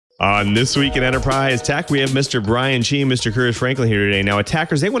On This Week in Enterprise Tech, we have Mr. Brian Chee, Mr. Curt Franklin here today. Now,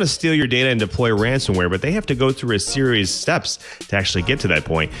 attackers, they want to steal your data and deploy ransomware, but they have to go through a series of steps to actually get to that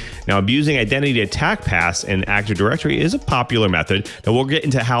point. Now, abusing identity attack paths and Active Directory is a popular method. Now, we'll get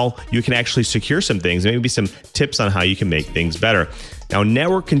into how you can actually secure some things, maybe some tips on how you can make things better. Now,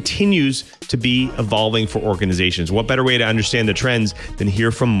 network continues to be evolving for organizations. What better way to understand the trends than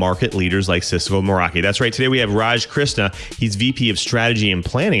hear from market leaders like Cisco Meraki? That's right. Today we have Raj Krishna. He's VP of Strategy and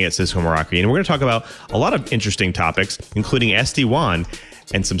Planning at Cisco Meraki. And we're going to talk about a lot of interesting topics, including SD-WAN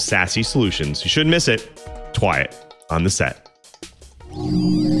and some SASE solutions. You shouldn't miss it. TWiET on the set.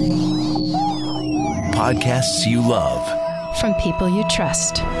 Podcasts you love. From people you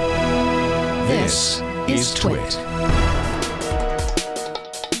trust. This is TWiT.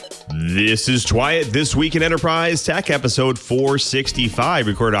 This is TWiET, This Week in Enterprise Tech, episode 465,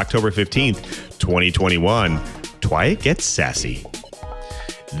 recorded October 15th, 2021. TWiET Gets SASE.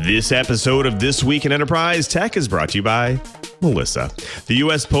 This episode of This Week in Enterprise Tech is brought to you by Maresca. The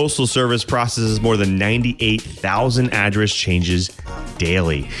U.S. Postal Service processes more than 98,000 address changes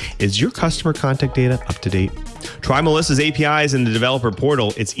daily. Is your customer contact data up to date? Try Maresca's APIs in the developer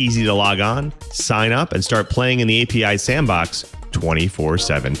portal. It's easy to log on, sign up, and start playing in the API sandbox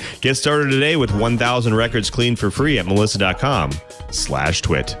 24/7. Get started today with 1,000 records cleaned for free at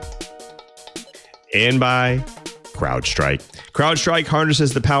Maresca.com/twit. And by CrowdStrike. CrowdStrike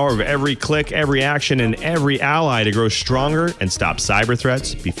harnesses the power of every click, every action, and every ally to grow stronger and stop cyber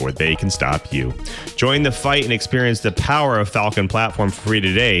threats before they can stop you. Join the fight and experience the power of Falcon Platform for free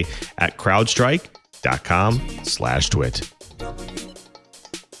today at CrowdStrike.com/twit.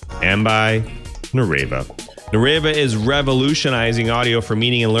 And by Nareva. Nareva is revolutionizing audio for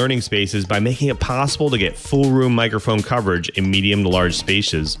meeting and learning spaces by making it possible to get full room microphone coverage in medium to large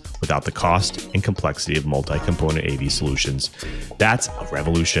spaces without the cost and complexity of multi-component AV solutions. That's a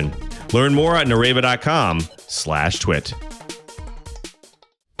revolution. Learn more at nareva.com/twit.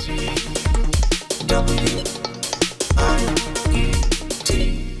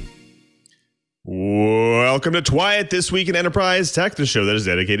 Welcome to TWiET, This Week in Enterprise Tech, the show that is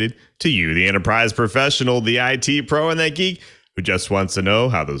dedicated to you, the enterprise professional, the IT pro, and that geek who just wants to know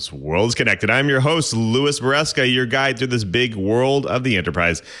how this world is connected. I'm your host, Louis Maresca, your guide through this big world of the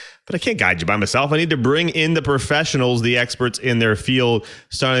enterprise. But I can't guide you by myself. I need to bring in the professionals, the experts in their field,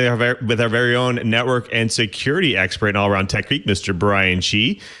 starting with our very own network and security expert and all-around tech geek, Mr. Brian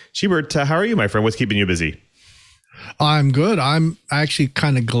Chee. Cheebert, how are you, my friend? What's keeping you busy? I'm good. I'm actually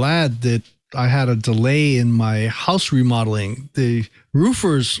kind of glad that I had a delay in my house remodeling. The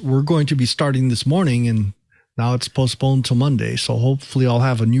roofers were going to be starting this morning, and now it's postponed till Monday. So hopefully I'll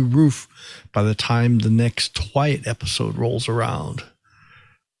have a new roof by the time the next TWiET episode rolls around.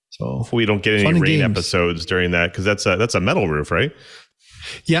 So hopefully we don't get any rain episodes during that, because that's a metal roof, right?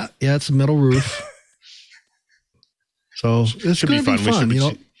 Yeah, it's a metal roof. So it should be fun. You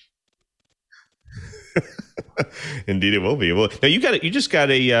know. Indeed, it will be. Well, now you just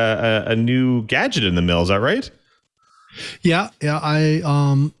got a new gadget in the mail. Is that right? Yeah.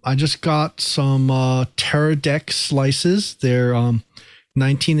 I just got some TeraDeck slices. They're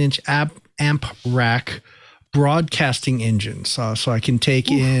 19-inch amp rack broadcasting engines. So I can take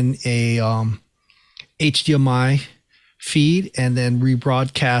in a HDMI feed and then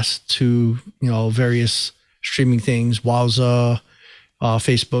rebroadcast to various streaming things, Wowza,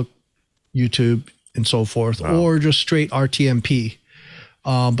 Facebook, YouTube, and so forth, or just straight RTMP.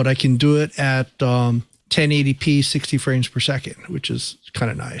 But I can do it at 1080p, 60 frames per second, which is kind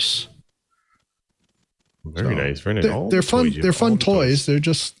of nice. Very nice. Very nice. They're fun. They're fun toys. They're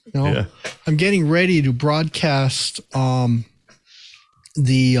just, I'm getting ready to broadcast the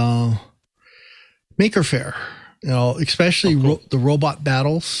Maker Faire, especially the robot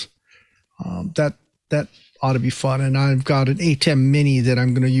battles. That ought to be fun. And I've got an A10 Mini that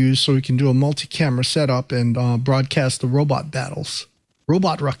I'm going to use so we can do a multi-camera setup and broadcast the robot battles.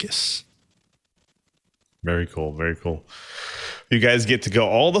 Robot Ruckus. Very cool. Very cool. You guys get to go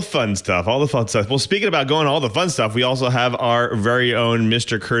all the fun stuff. Well, speaking about going all the fun stuff, we also have our very own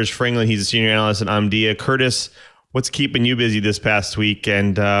Mr. Curt Franklin. He's a senior analyst at Omdia. Curtis, what's keeping you busy this past week?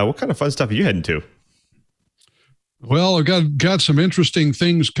 And what kind of fun stuff are you heading to? Well, I've got some interesting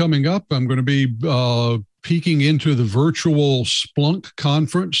things coming up. I'm going to be peeking into the virtual Splunk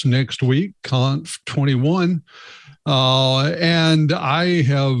conference next week, Conf 21. And I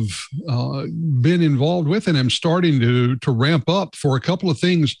have been involved with and I'm starting to ramp up for a couple of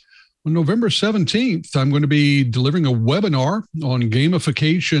things On November 17th, I'm going to be delivering a webinar on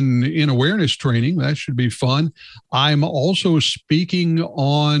gamification in awareness training. That should be fun. I'm also speaking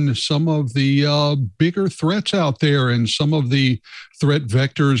on some of the bigger threats out there and some of the threat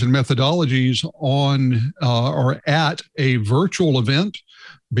vectors and methodologies on or at a virtual event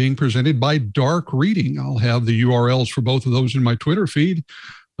being presented by Dark Reading. I'll have the URLs for both of those in my Twitter feed.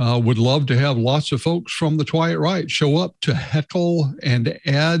 Would love to have lots of folks from the TWiET Right show up to heckle and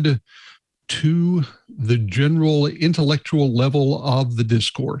add to the general intellectual level of the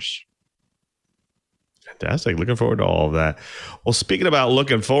discourse. Fantastic. Looking forward to all of that. Well, speaking about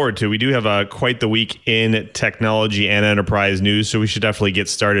looking forward to, we do have quite the week in technology and enterprise news, so we should definitely get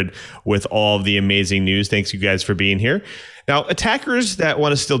started with all of the amazing news. Thanks you guys for being here. Now, attackers that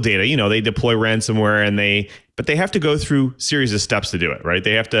want to steal data, they deploy ransomware but they have to go through a series of steps to do it, right?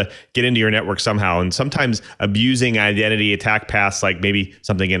 They have to get into your network somehow. And sometimes abusing identity attack paths, like maybe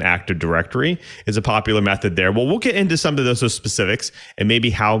something in Active Directory, is a popular method there. Well, we'll get into some of those specifics and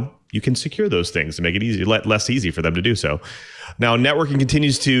maybe how you can secure those things to make it less easy for them to do so. Now, networking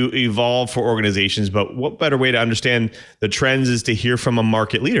continues to evolve for organizations, but what better way to understand the trends is to hear from a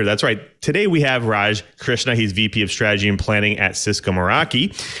market leader. That's right. Today we have Raj Krishna. He's VP of Strategy and Planning at Cisco Meraki.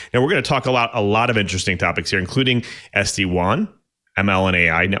 Now, we're going to talk about a lot of interesting topics here, including SD-WAN, ML and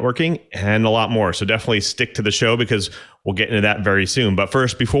AI networking, and a lot more. So definitely stick to the show because we'll get into that very soon. But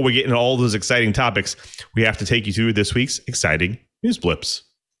first, before we get into all those exciting topics, we have to take you through this week's exciting news blips.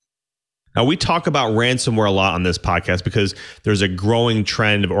 Now, we talk about ransomware a lot on this podcast because there's a growing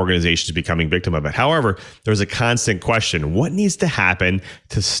trend of organizations becoming victim of it. However, there's a constant question: what needs to happen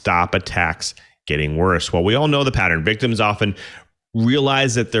to stop attacks getting worse? Well, we all know the pattern. Victims often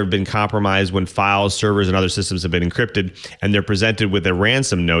realize that they've been compromised when files, servers, and other systems have been encrypted, and they're presented with a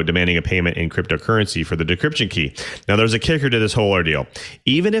ransom note demanding a payment in cryptocurrency for the decryption key. Now, there's a kicker to this whole ordeal.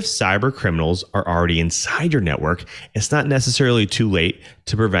 Even if cyber criminals are already inside your network, it's not necessarily too late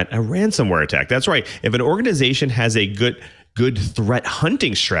to prevent a ransomware attack. That's right. If an organization has a good threat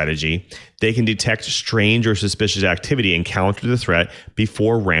hunting strategy, they can detect strange or suspicious activity and counter the threat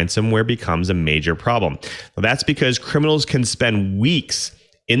before ransomware becomes a major problem. Now, that's because criminals can spend weeks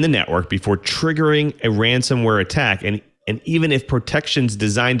in the network before triggering a ransomware attack, and even if protections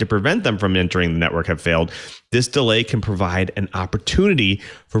designed to prevent them from entering the network have failed, this delay can provide an opportunity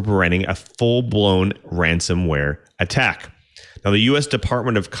for preventing a full-blown ransomware attack. Now, the U.S.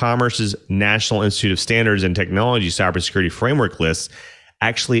 Department of Commerce's National Institute of Standards and Technology Cybersecurity Framework lists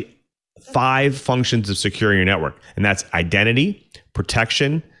actually 5 functions of securing your network, and that's identity,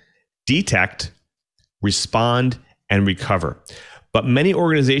 protection, detect, respond, and recover. But many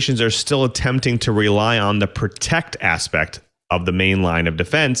organizations are still attempting to rely on the protect aspect of the main line of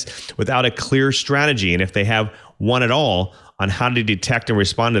defense without a clear strategy, and if they have one at all, on how to detect and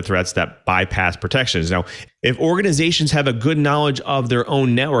respond to threats that bypass protections. Now, if organizations have a good knowledge of their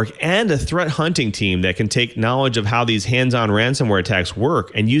own network and a threat hunting team that can take knowledge of how these hands-on ransomware attacks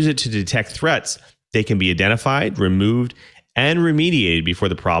work and use it to detect threats, they can be identified, removed, and remediated before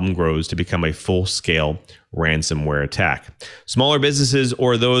the problem grows to become a full-scale ransomware attack. Smaller businesses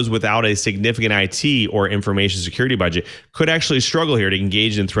or those without a significant IT or information security budget could actually struggle here to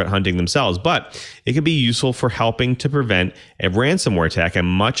engage in threat hunting themselves, but it could be useful for helping to prevent a ransomware attack and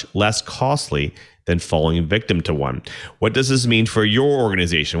much less costly than falling victim to one. What does this mean for your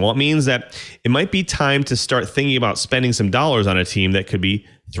organization? Well, it means that it might be time to start thinking about spending some dollars on a team that could be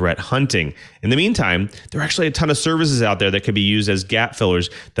threat hunting. In the meantime, there are actually a ton of services out there that could be used as gap fillers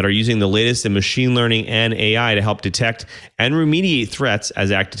that are using the latest in machine learning and AI to help detect and remediate threats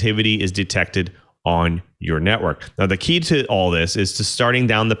as activity is detected on your network. Now, the key to all this is to starting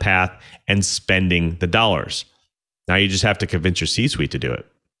down the path and spending the dollars. Now you just have to convince your C-suite to do it.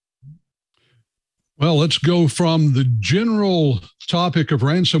 Well, let's go from the general topic of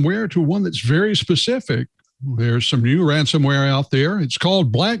ransomware to one that's very specific. There's some new ransomware out there. It's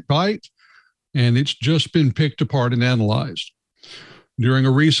called BlackByte, and it's just been picked apart and analyzed. During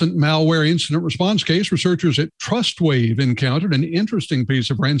a recent malware incident response case, researchers at TrustWave encountered an interesting piece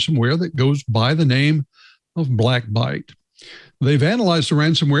of ransomware that goes by the name of BlackByte. They've analyzed the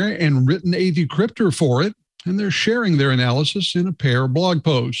ransomware and written a decryptor for it, and they're sharing their analysis in a pair of blog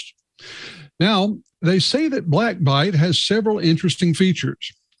posts. Now, they say that BlackByte has several interesting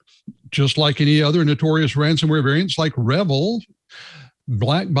features. Just like any other notorious ransomware variants like Revel,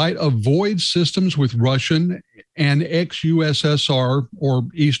 BlackByte avoids systems with Russian and ex-USSR or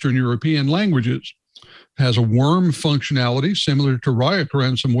Eastern European languages. It has a worm functionality similar to Riot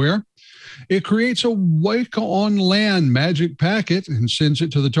ransomware. It creates a wake on LAN magic packet and sends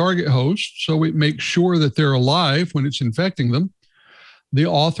it to the target host, so it makes sure that they're alive when it's infecting them. The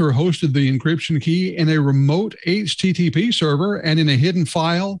author hosted the encryption key in a remote HTTP server and in a hidden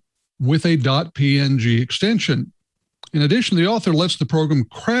file with a .png extension. In addition, the author lets the program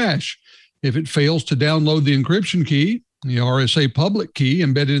crash if it fails to download the encryption key. The RSA public key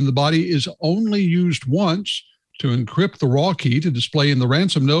embedded in the body is only used once to encrypt the raw key to display in the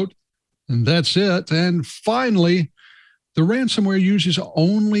ransom note, and that's it. And finally, the ransomware uses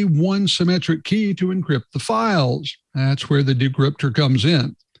only one symmetric key to encrypt the files. That's where the decryptor comes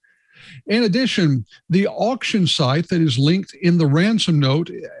in. In addition, the auction site that is linked in the ransom note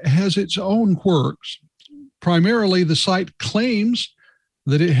has its own quirks. Primarily, the site claims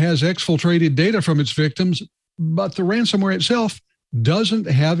that it has exfiltrated data from its victims, but the ransomware itself doesn't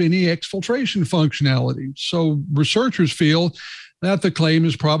have any exfiltration functionality. So researchers feel that the claim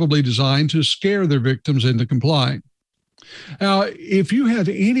is probably designed to scare their victims into complying. Now, if you have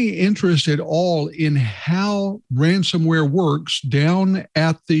any interest at all in how ransomware works down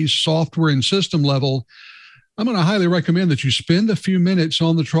at the software and system level, I'm going to highly recommend that you spend a few minutes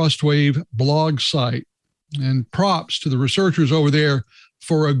on the TrustWave blog site. And props to the researchers over there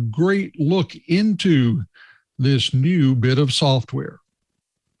for a great look into this new bit of software.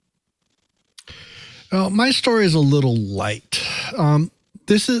 Well, my story is a little light.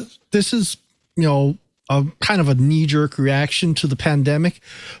 This is a kind of a knee-jerk reaction to the pandemic,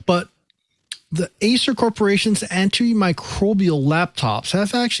 but the Acer Corporation's antimicrobial laptops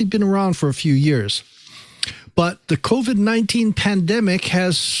have actually been around for a few years. But the COVID-19 pandemic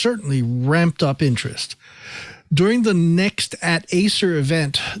has certainly ramped up interest. During the Next at Acer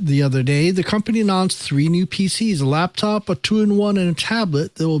event the other day, the company announced 3 new PCs, a laptop, a 2-in-1, and a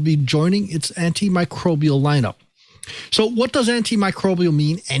tablet that will be joining its antimicrobial lineup. So what does antimicrobial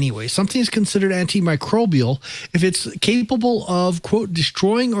mean anyway? Something is considered antimicrobial if it's capable of, quote,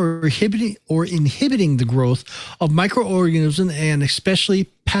 destroying or inhibiting the growth of microorganisms and especially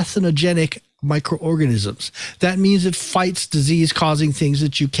pathogenic microorganisms. That means it fights disease-causing things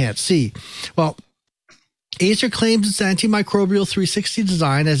that you can't see. Well, Acer claims its antimicrobial 360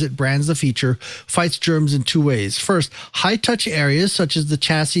 design, as it brands the feature, fights germs in 2 ways. First, high-touch areas such as the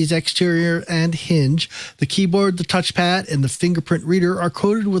chassis exterior and hinge, the keyboard, the touchpad, and the fingerprint reader are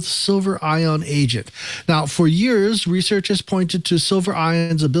coated with silver ion agent. Now, for years, researchers pointed to silver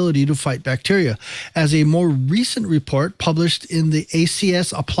ion's ability to fight bacteria. As a more recent report published in the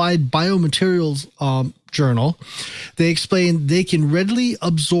ACS Applied Biomaterials journal, they explained they can readily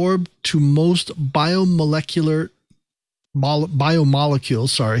absorb to most biomolecules,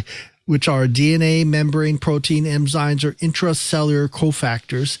 which are DNA, membrane, protein, enzymes, or intracellular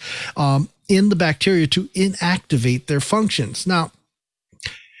cofactors in the bacteria to inactivate their functions. Now,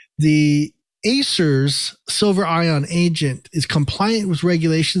 the Acer's silver ion agent is compliant with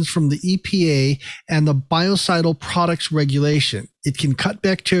regulations from the EPA and the Biocidal Products Regulation. It can cut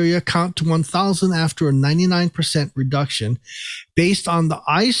bacteria count to 1,000 after a 99% reduction based on the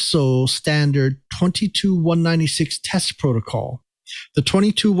ISO standard 22196 test protocol. The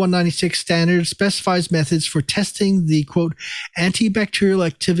 22196 standard specifies methods for testing the, quote, antibacterial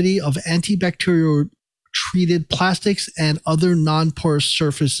activity of antibacterial treated plastics and other non-porous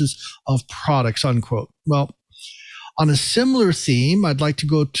surfaces of products, unquote. Well, on a similar theme, I'd like to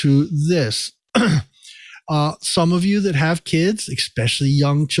go to this. Some of you that have kids, especially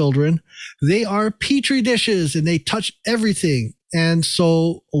young children, they are petri dishes and they touch everything. And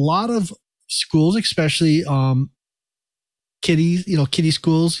so a lot of schools, especially kiddie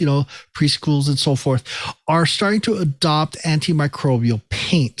schools, preschools and so forth, are starting to adopt antimicrobial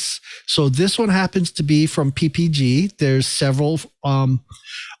paints. So this one happens to be from PPG. There's several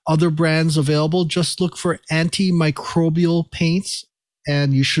other brands available. Just look for antimicrobial paints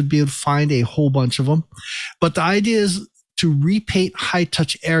and you should be able to find a whole bunch of them. But the idea is to repaint high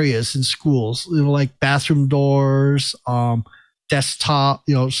touch areas in schools, like bathroom doors, desktop,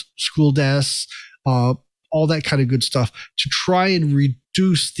 school desks, all that kind of good stuff, to try and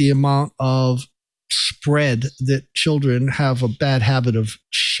reduce the amount of spread that children have a bad habit of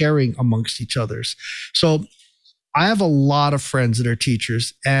sharing amongst each others. So I have a lot of friends that are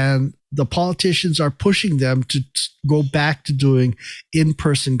teachers, and the politicians are pushing them to go back to doing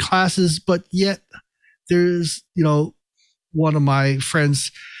in-person classes, but yet there's, one of my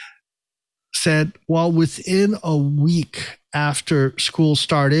friends said, well, within a week after school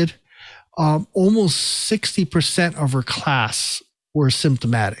started, almost 60% of her class were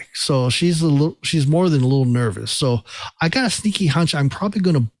symptomatic. So she's more than a little nervous. So I got a sneaky hunch I'm probably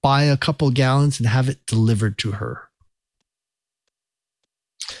going to buy a couple gallons and have it delivered to her.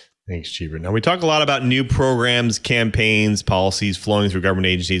 Thanks, Chee. Now, we talk a lot about new programs, campaigns, policies flowing through government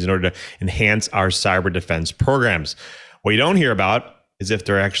agencies in order to enhance our cyber defense programs. What you don't hear about as if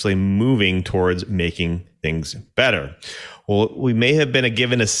they're actually moving towards making things better. Well, we may have been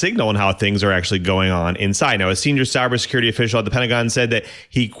given a signal on how things are actually going on inside. Now, a senior cybersecurity official at the Pentagon said that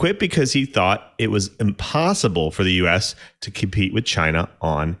he quit because he thought it was impossible for the U.S. to compete with China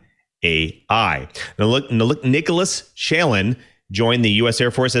on AI. Now, Nicholas Shalin joined the U.S.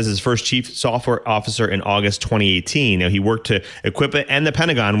 Air Force as his first chief software officer in August 2018. Now, he worked to equip it and the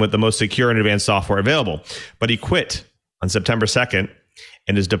Pentagon with the most secure and advanced software available, but he quit on September 2nd.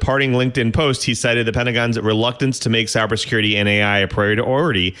 In his departing LinkedIn post, he cited the Pentagon's reluctance to make cybersecurity and AI a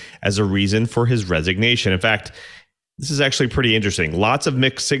priority as a reason for his resignation. In fact, this is actually pretty interesting. Lots of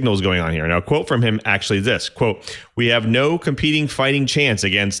mixed signals going on here. Now, a quote from him actually this, quote, "We have no competing fighting chance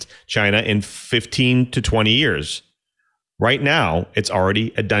against China in 15 to 20 years. Right now, it's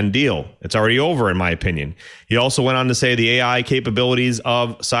already a done deal. It's already over, in my opinion." He also went on to say the AI capabilities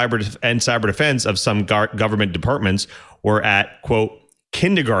of cyber defense of some government departments were at, quote,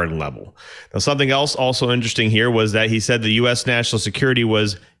 kindergarten level. Now, something else also interesting here was that he said the U.S. national security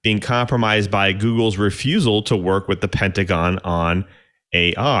was being compromised by Google's refusal to work with the Pentagon on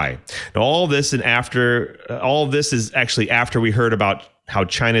AI. Now, all this is actually after we heard about how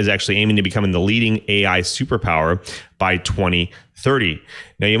China is actually aiming to becoming the leading AI superpower by 2030.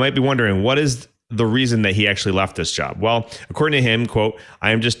 Now, you might be wondering, what is the reason that he actually left this job? Well, according to him, quote,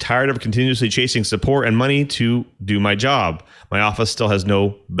 "I am just tired of continuously chasing support and money to do my job. My office still has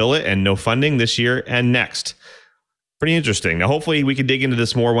no billet and no funding this year and next." Pretty interesting. Now, hopefully we can dig into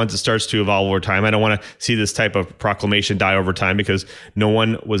this more once it starts to evolve over time. I don't want to see this type of proclamation die over time because no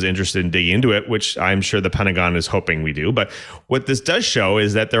one was interested in digging into it, which I'm sure the Pentagon is hoping we do. But what this does show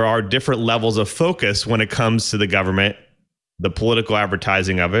is that there are different levels of focus when it comes to the government, the political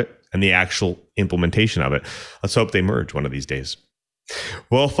advertising of it, and the actual implementation of it. Let's hope they merge one of these days.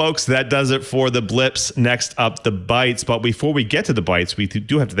 Well, folks, that does it for the blips. Next up, the bites. But before we get to the bites, we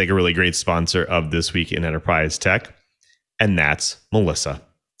do have to thank a really great sponsor of This Week in Enterprise Tech, and that's Melissa.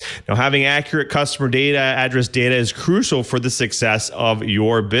 Now, having accurate customer data, address data is crucial for the success of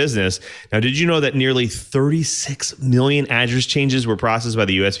your business. Now, did you know that nearly 36 million address changes were processed by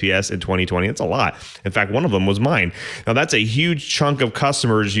the USPS in 2020? That's a lot. In fact, one of them was mine. Now, that's a huge chunk of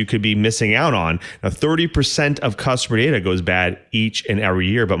customers you could be missing out on. Now, 30% of customer data goes bad each and every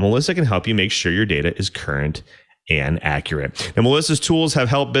year, but Melissa can help you make sure your data is current and accurate. Now, Melissa's tools have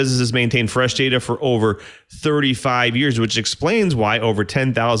helped businesses maintain fresh data for over 35 years, which explains why over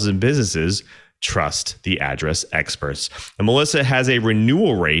 10,000 businesses trust the address experts. And Melissa has a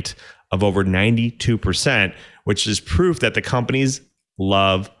renewal rate of over 92%, which is proof that the companies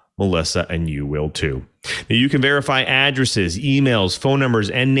love Melissa, and you will too. Now, you can verify addresses, emails, phone numbers,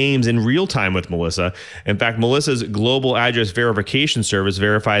 and names in real time with Melissa. In fact, Melissa's global address verification service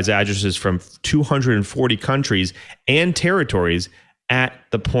verifies addresses from 240 countries and territories at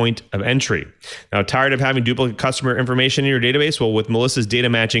the point of entry. Now, tired of having duplicate customer information in your database? Well, with Melissa's data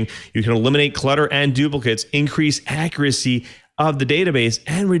matching, you can eliminate clutter and duplicates, increase accuracy of the database,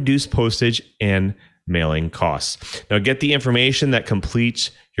 and reduce postage and mailing costs. Now, get the information that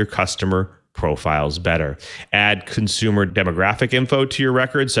completes your customer profiles better. Add consumer demographic info to your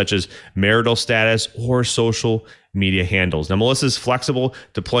records, such as marital status or social media handles. Now, Melissa's flexible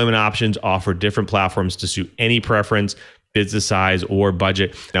deployment options offer different platforms to suit any preference, business size, or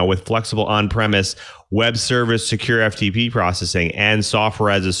budget. Now, with flexible on-premise, web service, secure FTP processing, and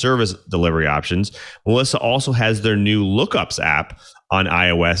software as a service delivery options, Melissa also has their new Lookups app on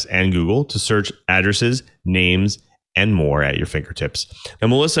iOS and Google to search addresses, names, and more at your fingertips. Now,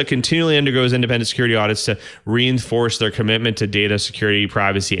 Melissa continually undergoes independent security audits to reinforce their commitment to data security,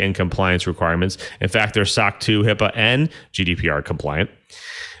 privacy, and compliance requirements. In fact, they're SOC 2, HIPAA, and GDPR compliant.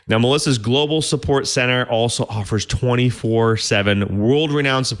 Now, Melissa's Global Support Center also offers 24/7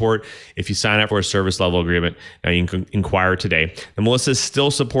 world-renowned support if you sign up for a service level agreement. Now, you can inquire today. Now, Melissa is still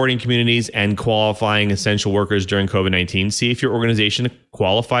supporting communities and qualifying essential workers during COVID-19. See if your organization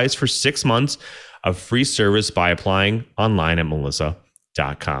qualifies for 6 months of free service by applying online at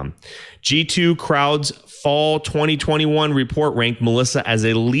melissa.com. G2 Crowd's Fall 2021 report ranked Melissa as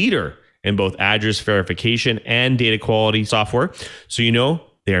a leader in both address verification and data quality software. So you know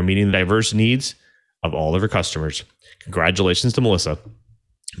they are meeting the diverse needs of all of your customers. Congratulations to Melissa.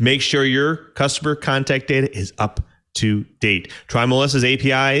 Make sure your customer contact data is up to date. Try Melissa's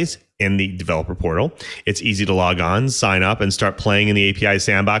APIs in the developer portal. It's easy to log on, sign up, and start playing in the API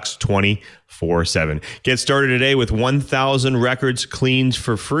sandbox 24/7. Get started today with 1,000 records cleaned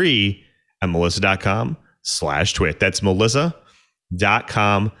for free at melissa.com/twit. That's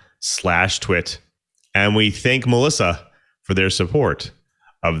melissa.com/twit. And we thank Melissa for their support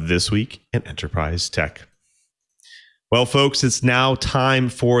of This Week in Enterprise Tech. Well, folks, it's now time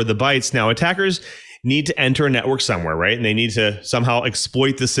for the bites. Now, attackers need to enter a network somewhere, right? And they need to somehow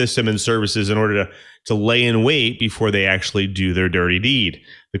exploit the system and services in order to lay in wait before they actually do their dirty deed.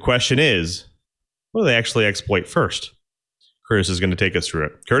 The question is, what do they actually exploit first? Curtis is going to take us through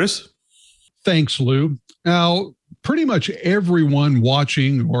it. Curtis? Thanks, Lou. Now, pretty much everyone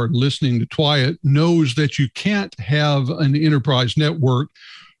watching or listening to TWiET knows that you can't have an enterprise network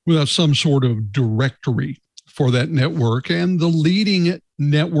without some sort of directory for that network. And the leading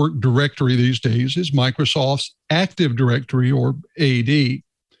network directory these days is Microsoft's Active Directory, or AD.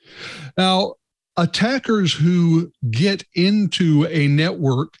 Now, attackers who get into a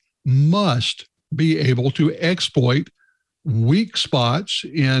network must be able to exploit weak spots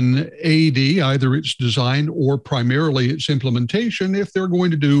in AD, either its design or primarily its implementation, if they're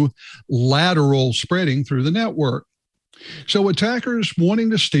going to do lateral spreading through the network. So attackers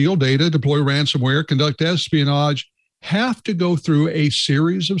wanting to steal data, deploy ransomware, conduct espionage, have to go through a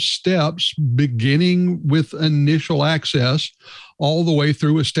series of steps, beginning with initial access, all the way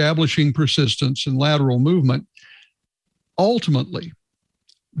through establishing persistence and lateral movement. Ultimately,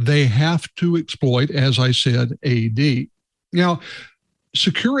 they have to exploit, as I said, AD. Now,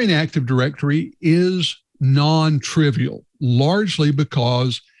 securing Active Directory is non-trivial, largely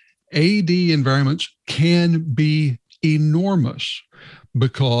because AD environments can be enormous,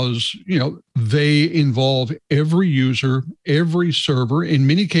 because they involve every user, every server, in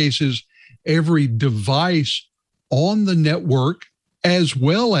many cases, every device on the network, as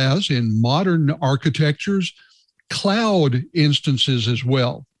well as in modern architectures, cloud instances as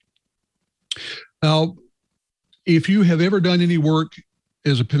well. Now, if you have ever done any work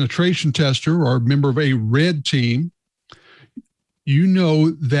as a penetration tester or a member of a red team, you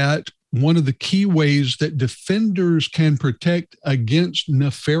know that one of the key ways that defenders can protect against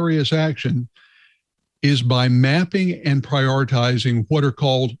nefarious action is by mapping and prioritizing what are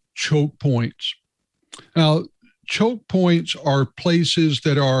called choke points. Now, choke points are places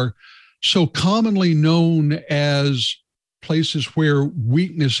that are so commonly known as places where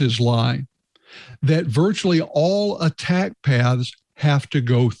weaknesses lie that virtually all attack paths have to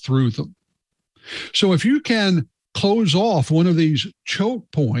go through them. So if you can close off one of these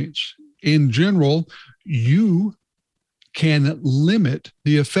choke points, in general, you can limit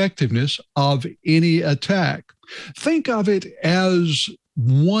the effectiveness of any attack. Think of it as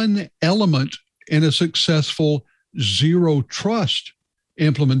one element in a successful zero trust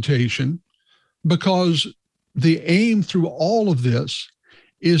implementation, because the aim through all of this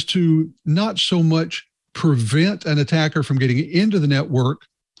is to not so much prevent an attacker from getting into the network,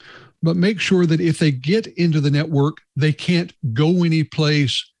 but make sure that if they get into the network, they can't go any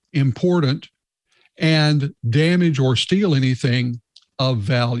place important and damage or steal anything of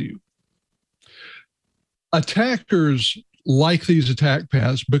value. Attackers like these attack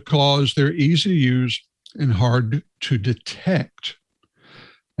paths because they're easy to use and hard to detect.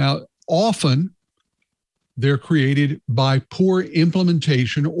 Now, often they're created by poor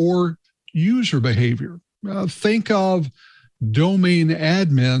implementation or user behavior. Think of domain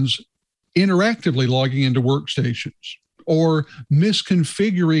admins interactively logging into workstations, or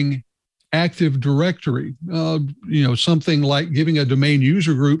misconfiguring Active Directory, something like giving a domain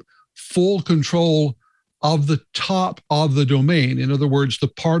user group full control of the top of the domain. In other words, the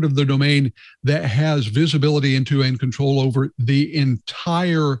part of the domain that has visibility into and control over the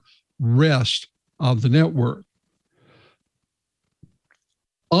entire rest of the network.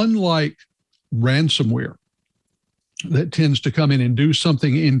 Unlike ransomware, that tends to come in and do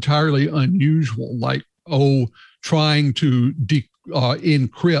something entirely unusual, like, trying to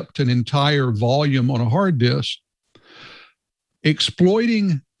encrypt an entire volume on a hard disk.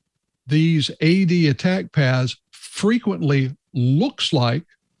 Exploiting these AD attack paths frequently looks like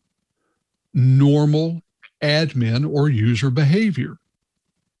normal admin or user behavior.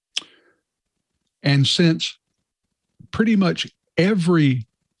 And since pretty much every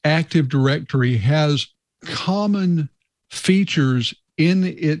Active Directory has common features in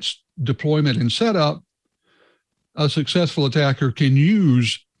its deployment and setup, a successful attacker can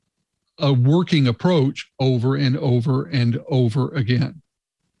use a working approach over and over and over again.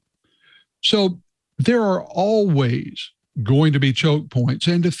 So there are always going to be choke points,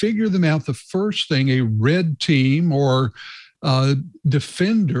 and to figure them out, the first thing a red team or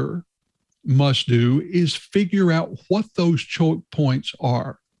defender must do is figure out what those choke points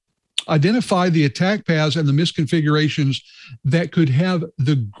are. Identify the attack paths and the misconfigurations that could have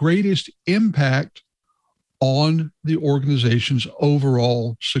the greatest impact on the organization's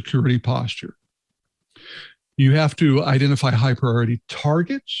overall security posture. You have to identify high priority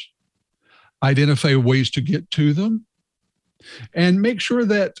targets, identify ways to get to them, And make sure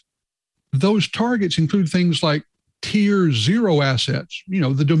that those targets include things like tier 0 assets,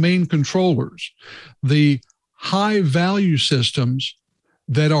 the domain controllers, the high value systems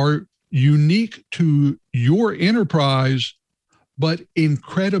that are unique to your enterprise, but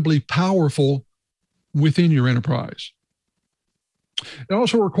incredibly powerful within your enterprise. It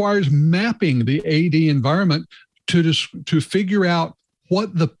also requires mapping the AD environment to figure out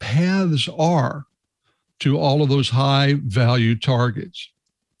what the paths are to all of those high value targets.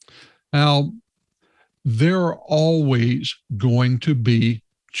 Now, there are always going to be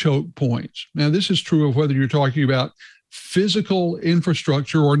choke points. Now, this is true of whether you're talking about physical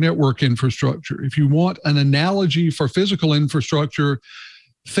infrastructure or network infrastructure. If you want an analogy for physical infrastructure,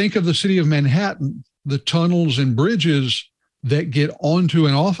 think of the city of Manhattan, the tunnels and bridges that get onto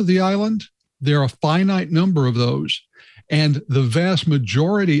and off of the island. There are a finite number of those, and the vast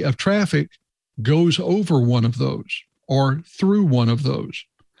majority of traffic goes over one of those or through one of those.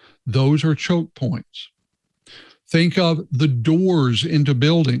 Those are choke points. Think of the doors into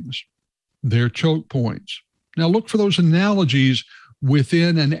buildings. They're choke points. Now look for those analogies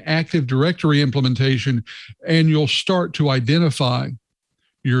within an Active Directory implementation, and you'll start to identify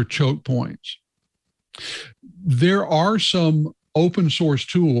your choke points. There are some open source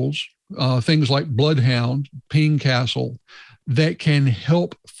tools, things like Bloodhound, Ping Castle, that can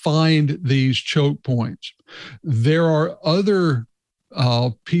help find these choke points. There are other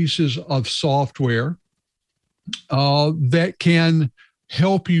pieces of software that can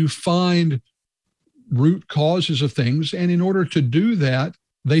help you find root causes of things. And in order to do that,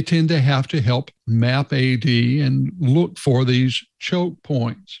 they tend to have to help map AD and look for these choke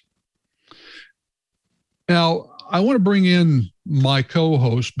points. Now, I want to bring in my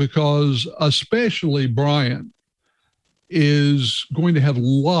co-host because especially Brian is going to have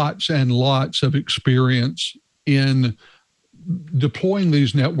lots and lots of experience in deploying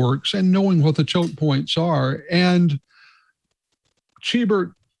these networks and knowing what the choke points are. And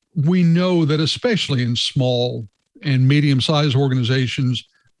Cheebert, we know that especially in small and medium-sized organizations,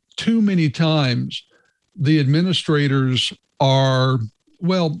 too many times the administrators are,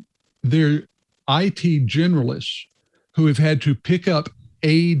 they're IT generalists who have had to pick up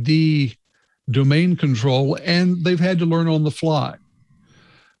AD domain control, and they've had to learn on the fly.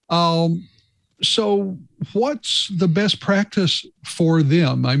 So what's the best practice for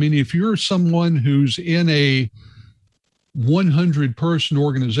them? I mean, if you're someone who's in a 100-person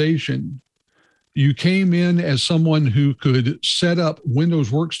organization, you came in as someone who could set up Windows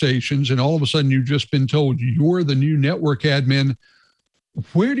workstations, and all of a sudden you've just been told you're the new network admin.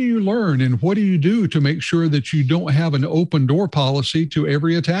 Where do you learn and what do you do to make sure that you don't have an open door policy to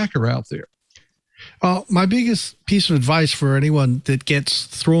every attacker out there? My biggest piece of advice for anyone that gets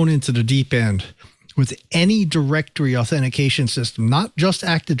thrown into the deep end with any directory authentication system, not just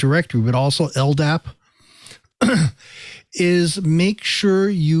Active Directory, but also LDAP, is make sure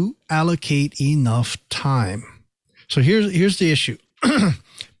you allocate enough time. So here's the issue.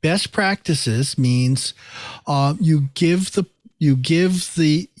 Best practices means you give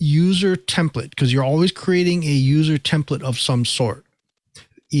the user template, because you're always creating a user template of some sort.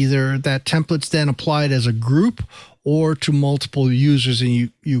 Either that template's then applied as a group or to multiple users,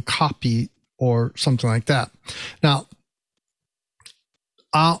 and you copy or something like that. Now,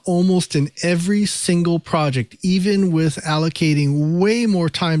 almost in every single project, even with allocating way more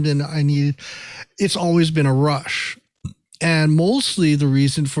time than I needed, it's always been a rush. And mostly the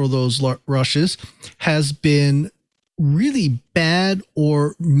reason for those rushes has been really bad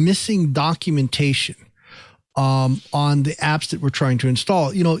or missing documentation on the apps that we're trying to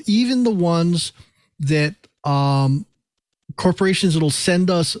install. Even the ones that corporations that'll send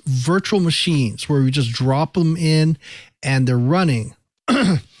us virtual machines where we just drop them in and they're running.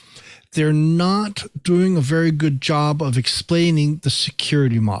 They're not doing a very good job of explaining the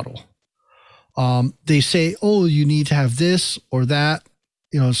security model. They say, oh, you need to have this or that,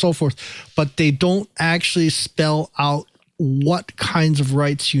 and so forth, but they don't actually spell out what kinds of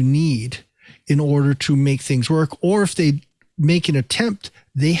rights you need in order to make things work. Or if they make an attempt,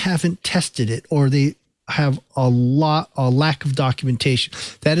 they haven't tested it, or they have a lack of documentation.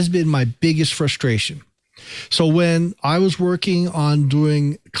 That has been my biggest frustration. So when I was working on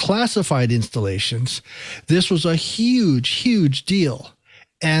doing classified installations, this was a huge, huge deal.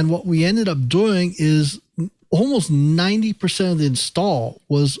 And what we ended up doing is almost 90% of the install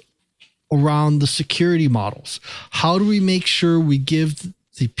was around the security models. How do we make sure we give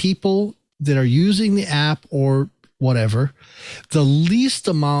the people that are using the app or whatever the least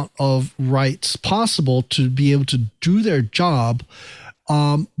amount of rights possible to be able to do their job,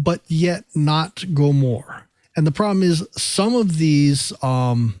 but yet not go more? And the problem is some of these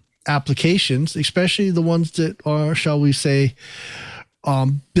applications, especially the ones that are, shall we say,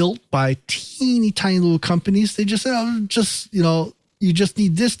 built by teeny tiny little companies, they just say, you just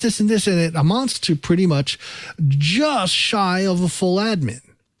need this, this, and this, and it amounts to pretty much just shy of a full admin.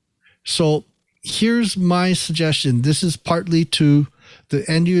 So here's my suggestion. This is partly to the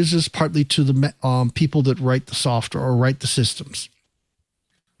end users, partly to the people that write the software or write the systems.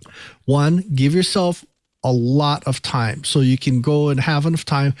 One, give yourself a lot of time so you can go and have enough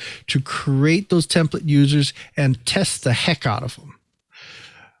time to create those template users and test the heck out of them.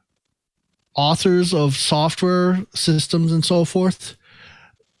 Authors of software systems and so forth,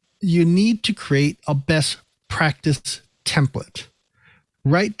 you need to create a best practice template.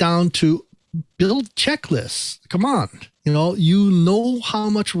 Right down to build checklists. Come on. You know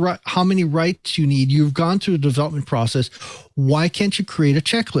how many rights you need. You've gone through the development process. Why can't you create a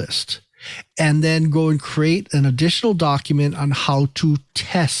checklist? And then go and create an additional document on how to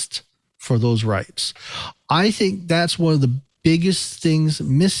test for those rights. I think that's one of the biggest things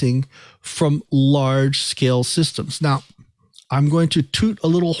missing from large scale systems. Now, I'm going to toot a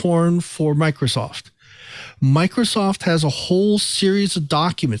little horn for Microsoft. Microsoft has a whole series of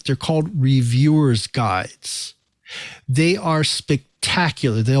documents. They're called reviewers guides. They are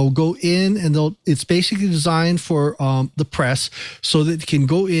spectacular. They'll go in and it's basically designed for the press so that they can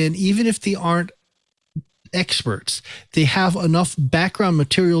go in, even if they aren't experts, they have enough background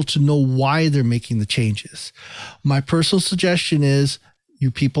material to know why they're making the changes. My personal suggestion is,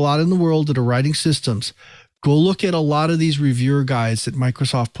 you people out in the world that are writing systems, go look at a lot of these reviewer guides that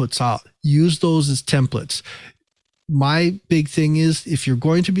Microsoft puts out. Use those as templates. My big thing is, if you're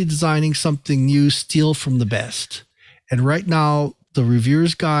going to be designing something new, steal from the best. And right now, the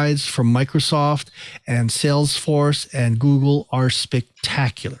reviewers guides from Microsoft and Salesforce and Google are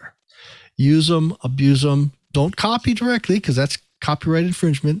spectacular. Use them, abuse them. Don't copy directly because that's copyright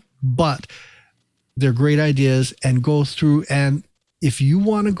infringement, but they're great ideas. And go through, and if you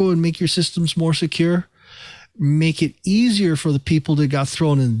want to go and make your systems more secure, make it easier for the people that got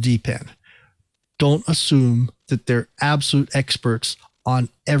thrown in the deep end. Don't assume that they're absolute experts on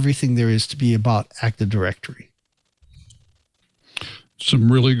everything there is to be about Active Directory.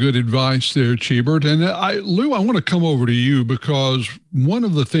 Some really good advice there, Cheebert. And Lou, I want to come over to you because one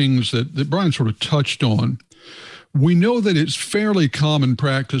of the things that Brian sort of touched on, we know that it's fairly common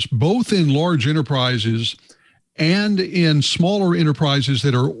practice, both in large enterprises and in smaller enterprises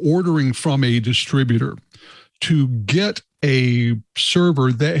that are ordering from a distributor, to get a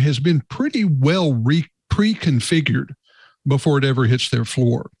server that has been pretty well pre-configured before it ever hits their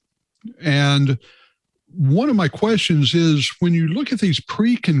floor. And one of my questions is, when you look at these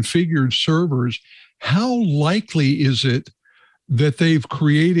pre-configured servers, how likely is it that they've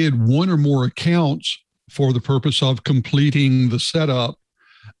created one or more accounts for the purpose of completing the setup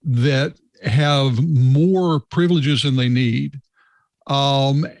that have more privileges than they need?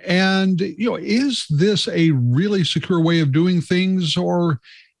 And, is this a really secure way of doing things, or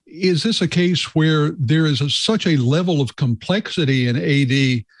is this a case where there is such a level of complexity in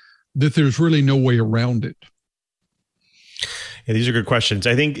AD that there's really no way around it? Yeah, these are good questions.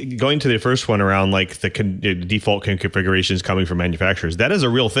 I think going to the first one around like the default configurations coming from manufacturers, that is a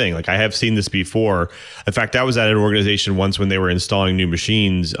real thing. Like, I have seen this before. In fact, I was at an organization once when they were installing new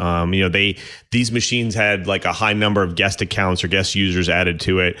machines. These machines had like a high number of guest accounts or guest users added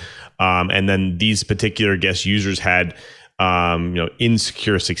to it. And then these particular guest users had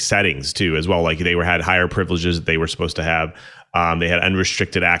insecure settings too, as well. Like, they had higher privileges that they were supposed to have. They had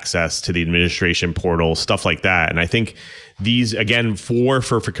unrestricted access to the administration portal, stuff like that. And I think these, again, for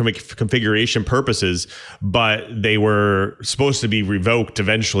configuration purposes, but they were supposed to be revoked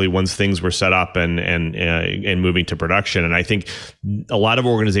eventually once things were set up and moving to production. And I think a lot of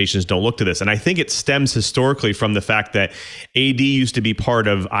organizations don't look to this. And I think it stems historically from the fact that AD used to be part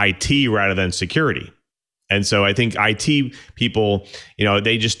of IT rather than security. And so I think IT people,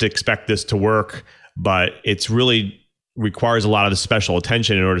 they just expect this to work, but it's really requires a lot of the special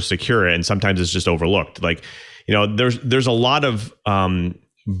attention in order to secure it. And sometimes it's just overlooked. Like, there's a lot of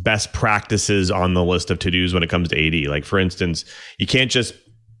best practices on the list of to-dos when it comes to AD. Like, for instance, you can't just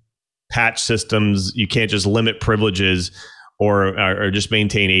patch systems. You can't just limit privileges or just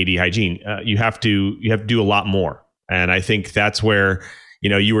maintain AD hygiene. You have to do a lot more. And I think that's where,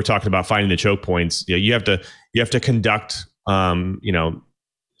 you were talking about finding the choke points. You have to conduct,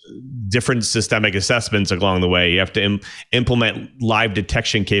 different systemic assessments along the way. You have to implement live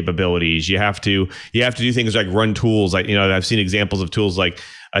detection capabilities. You have to do things like run tools. Like, I've seen examples of tools like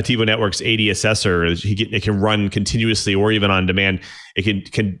TiVo Network's AD Assessor. It can run continuously or even on demand.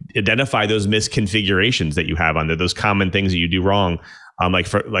 It can identify those misconfigurations that you have on there, those common things that you do wrong. Like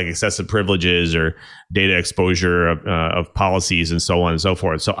excessive privileges or data exposure of policies and so on and so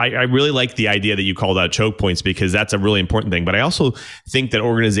forth. So I really like the idea that you called out choke points, because that's a really important thing. But I also think that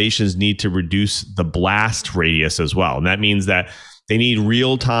organizations need to reduce the blast radius as well. And that means that they need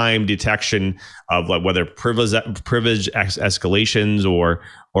real-time detection of like whether privilege escalations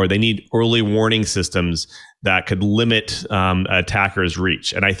or they need early warning systems that could limit attackers'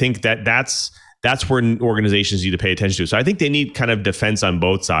 reach. And I think that's where organizations need to pay attention to. So I think they need kind of defense on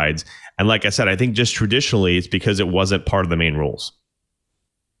both sides. And like I said, I think just traditionally it's because it wasn't part of the main rules.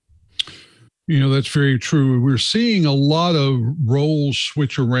 That's very true. We're seeing a lot of roles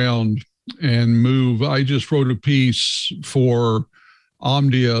switch around and move. I just wrote a piece for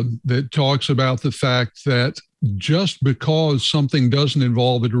Omdia that talks about the fact that just because something doesn't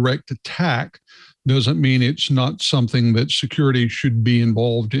involve a direct attack doesn't mean it's not something that security should be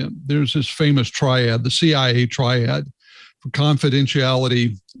involved in. There's this famous triad, the CIA triad, for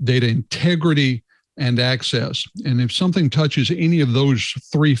confidentiality, data integrity, and access. And if something touches any of those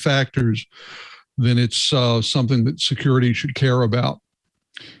three factors, then it's something that security should care about.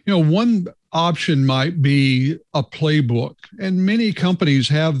 One option might be a playbook, and many companies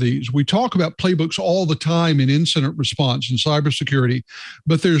have these. We talk about playbooks all the time in incident response and cybersecurity,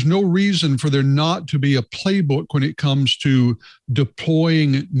 but there's no reason for there not to be a playbook when it comes to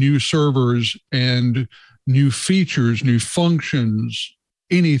deploying new servers and new features, new functions,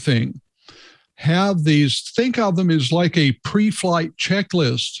 anything. Have these, think of them as like a pre-flight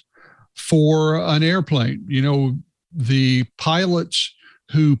checklist for an airplane. The pilots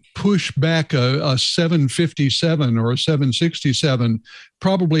who push back a 757 or a 767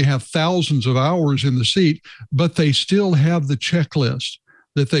 probably have thousands of hours in the seat, but they still have the checklist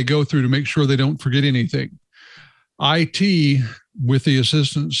that they go through to make sure they don't forget anything. IT, with the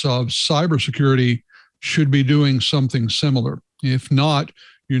assistance of cybersecurity, should be doing something similar. If not,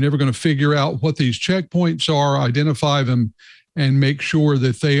 you're never going to figure out what these checkpoints are, identify them, and make sure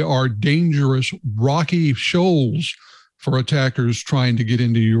that they are dangerous, rocky shoals for attackers trying to get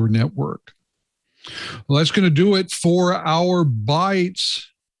into your network. Well, that's going to do it for our bites.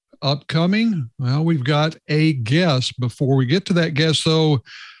 Upcoming, well, we've got a guest. Before we get to that guest, though, I'm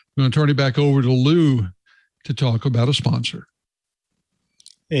going to turn it back over to Lou to talk about a sponsor.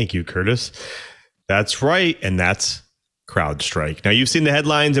 Thank you, Curtis. That's right, and that's CrowdStrike. Now, you've seen the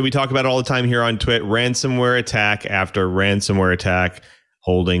headlines, and we talk about it all the time here on TWiT. Ransomware attack after ransomware attack,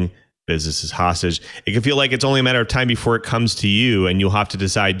 holding businesses hostage. It can feel like it's only a matter of time before it comes to you, and you'll have to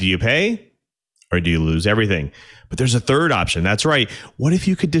decide, do you pay or do you lose everything? But there's a third option. That's right. What if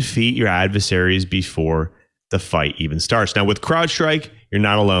you could defeat your adversaries before the fight even starts? Now, with CrowdStrike, you're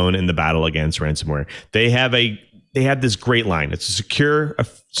not alone in the battle against ransomware. They have this great line. It's a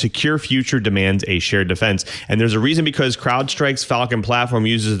secure future demands a shared defense. And there's a reason, because CrowdStrike's Falcon platform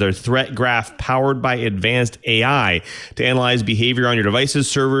uses their threat graph powered by advanced AI to analyze behavior on your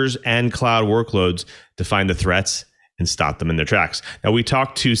devices, servers, and cloud workloads to find the threats and stop them in their tracks. Now, we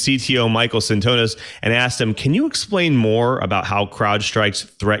talked to CTO Michael Santonis and asked him, can you explain more about how CrowdStrike's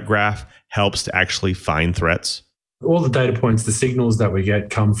threat graph helps to actually find threats? All the data points, the signals that we get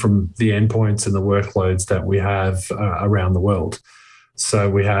come from the endpoints and the workloads that we have around the world. So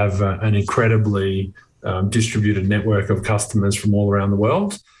we have an incredibly distributed network of customers from all around the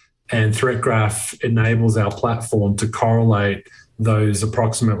world. And Threat Graph enables our platform to correlate those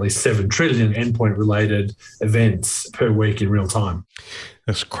approximately 7 trillion endpoint-related events per week in real time.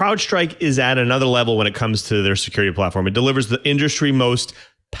 CrowdStrike is at another level when it comes to their security platform. It delivers the industry most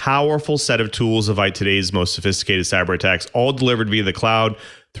powerful set of tools to fight today's most sophisticated cyber attacks, all delivered via the cloud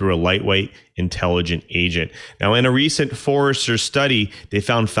through a lightweight, intelligent agent. Now, in a recent Forrester study, they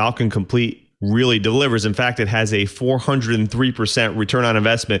found Falcon Complete really delivers. In fact, it has a 403% return on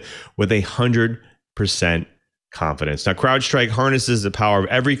investment with 100% confidence. Now, CrowdStrike harnesses the power of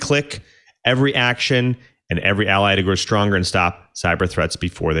every click, every action, and every ally to grow stronger and stop cyber threats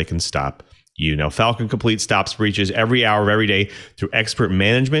before they can stop you. Now, Falcon Complete stops breaches every hour of every day through expert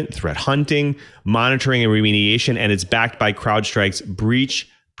management, threat hunting, monitoring, and remediation, and it's backed by CrowdStrike's breach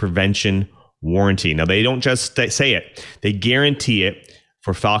prevention warranty. Now, they don't just say it, they guarantee it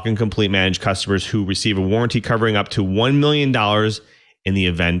for Falcon Complete managed customers who receive a warranty covering up to $1 million in the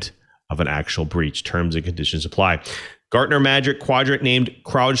event of an actual breach. Terms and conditions apply. Gartner Magic Quadrant named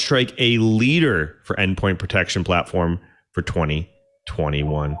CrowdStrike a leader for endpoint protection platform for 2020.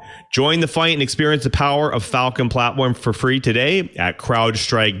 2021. Join the fight and experience the power of Falcon platform for free today at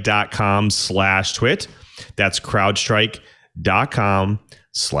crowdstrike.com/twit. That's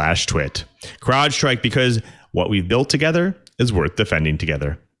crowdstrike.com/twit. CrowdStrike, because what we've built together is worth defending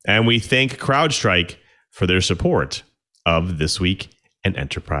together. And we thank CrowdStrike for their support of This Week in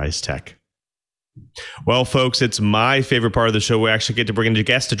Enterprise Tech. Well, folks, it's my favorite part of the show. We actually get to bring in a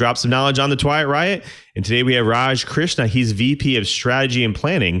guest to drop some knowledge on the TWiET Riot. And today we have Raj Krishna. He's VP of Strategy and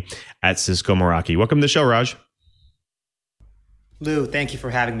Planning at Cisco Meraki. Welcome to the show, Raj. Lou, thank you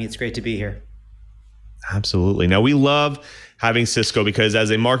for having me. It's great to be here. Absolutely. Now, we love having Cisco because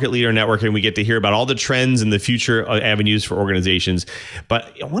as a market leader in networking, we get to hear about all the trends and the future avenues for organizations.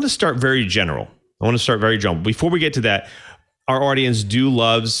 But I want to start very general. Before we get to that, our audience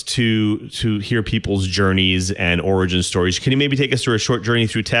loves to hear people's journeys and origin stories. Can you maybe take us through a short journey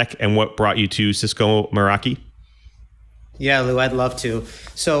through tech and what brought you to Cisco Meraki? Yeah, Lou, I'd love to.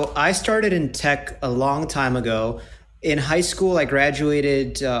 So I started in tech a long time ago. In high school, I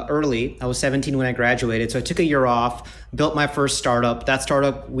graduated early. I was 17 when I graduated. So I took a year off, built my first startup. That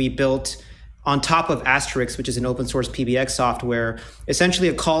startup we built on top of Asterisk, which is an open source PBX software, essentially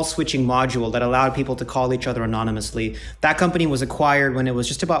a call switching module that allowed people to call each other anonymously. That company was acquired when it was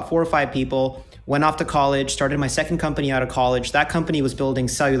just about 4 or 5 people, went off to college, started my second company out of college. That company was building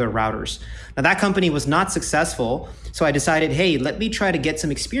cellular routers. Now that company was not successful. So I decided, hey, let me try to get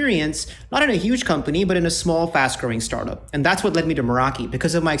some experience, not in a huge company, but in a small, fast growing startup. And that's what led me to Meraki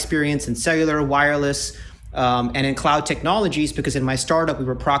because of my experience in cellular, wireless, and in cloud technologies, because in my startup, we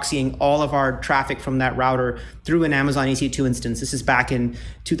were proxying all of our traffic from that router through an Amazon EC2 instance. This is back in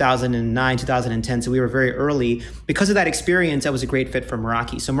 2009, 2010. So we were very early. Because of that experience, I was a great fit for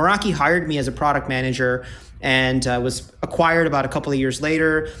Meraki. So Meraki hired me as a product manager and was acquired about a couple of years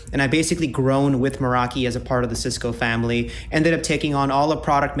later. And I basically grown with Meraki as a part of the Cisco family, ended up taking on all of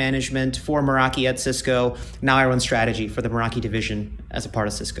product management for Meraki at Cisco. Now I run strategy for the Meraki division as a part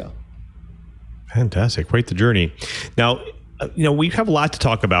of Cisco. Fantastic. Quite the journey. Now, we have a lot to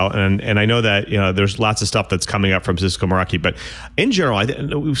talk about, and I know that there's lots of stuff that's coming up from Cisco Meraki, but in general,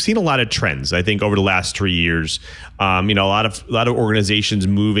 we've seen a lot of trends. I think over the last 3 years, a lot of organizations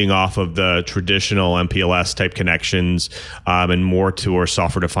moving off of the traditional MPLS type connections and more to our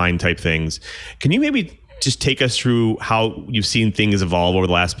software-defined type things. Can you maybe just take us through how you've seen things evolve over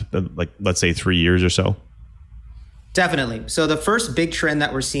the last, let's say, 3 years or so? Definitely. So the first big trend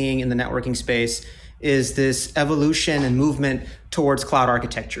that we're seeing in the networking space is this evolution and movement towards cloud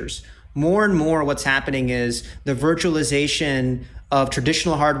architectures. More and more what's happening is the virtualization of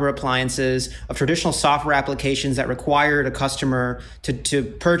traditional hardware appliances, of traditional software applications that required a customer to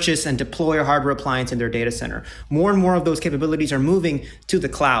purchase and deploy a hardware appliance in their data center. More and more of those capabilities are moving to the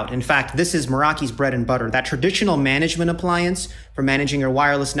cloud. In fact, this is Meraki's bread and butter. That traditional management appliance for managing your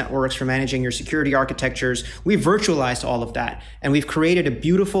wireless networks, for managing your security architectures, we've virtualized all of that. And we've created a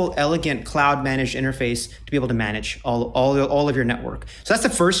beautiful, elegant cloud managed interface to be able to manage all of your network. So that's the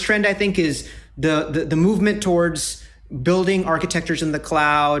first trend, I think, is the movement towards building architectures in the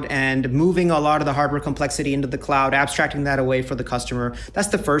cloud and moving a lot of the hardware complexity into the cloud, abstracting that away for the customer. That's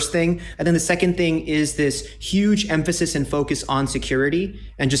the first thing. And then the second thing is this huge emphasis and focus on security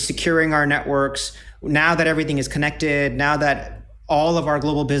and just securing our networks. Now that everything is connected, now that all of our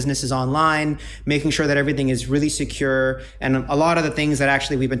global business is online, making sure that everything is really secure. And a lot of the things that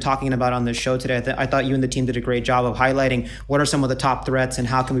actually we've been talking about on this show today, I thought you and the team did a great job of highlighting what are some of the top threats and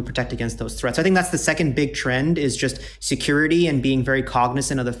how can we protect against those threats. I think that's the second big trend, is just security and being very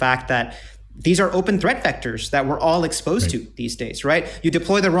cognizant of the fact that these are open threat vectors that we're all exposed to these days, right? You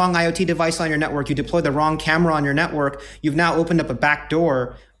deploy the wrong IoT device on your network, you deploy the wrong camera on your network, you've now opened up a back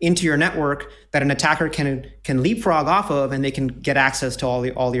door into your network that an attacker can leapfrog off of, and they can get access to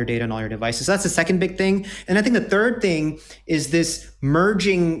all your data and all your devices. So that's the second big thing. And I think the third thing is this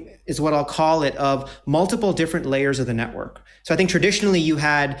merging, is what I'll call it, of multiple different layers of the network. So I think traditionally you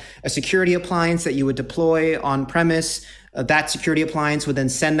had a security appliance that you would deploy on premise. That security appliance would then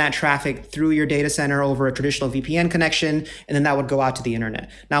send that traffic through your data center over a traditional VPN connection, and then that would go out to the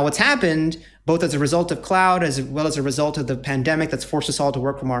internet. Now, what's happened, both as a result of cloud as well as a result of the pandemic that's forced us all to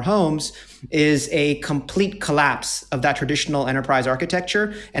work from our homes, is a complete collapse of that traditional enterprise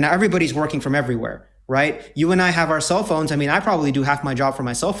architecture. And now everybody's working from everywhere. right? You and I have our cell phones. I mean, I probably do half my job from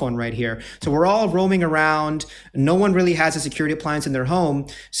my cell phone right here. So we're all roaming around. No one really has a security appliance in their home.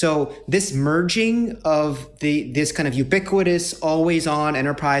 So this merging of this kind of ubiquitous, always on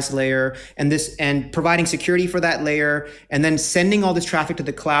enterprise layer and providing security for that layer and then sending all this traffic to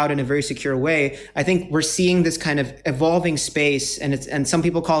the cloud in a very secure way, I think we're seeing this kind of evolving space, and some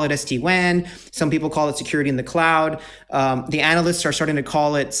people call it SD-WAN, some people call it security in the cloud. The analysts are starting to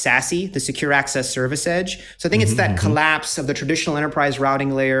call it SASE, the Secure Access Service Edge. So I think it's that collapse of the traditional enterprise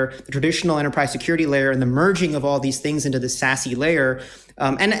routing layer, the traditional enterprise security layer, and the merging of all these things into the SASE layer.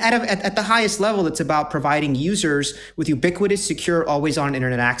 And at the highest level, it's about providing users with ubiquitous, secure, always-on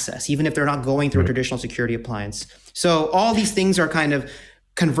internet access, even if they're not going through a traditional security appliance. So all these things are kind of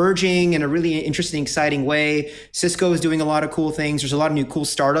converging in a really interesting, exciting way. Cisco is doing a lot of cool things. There's a lot of new cool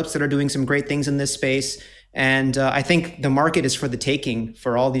startups that are doing some great things in this space. And I think the market is for the taking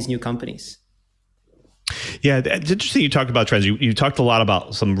for all these new companies. Yeah, it's interesting you talked about trends. You talked a lot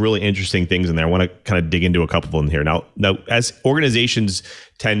about some really interesting things in there. I want to kind of dig into a couple of them here. Now, as organizations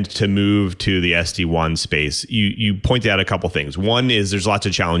tend to move to the SD-WAN space, you pointed out a couple of things. One is there's lots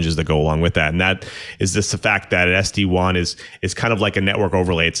of challenges that go along with that. And that is the fact that SD-WAN is kind of like a network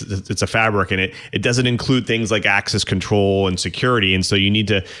overlay. It's a fabric, and it doesn't include things like access control and security. And so you need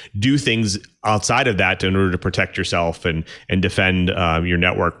to do things outside of that in order to protect yourself and defend your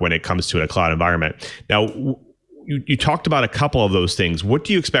network when it comes to a cloud environment. Now, you talked about a couple of those things. What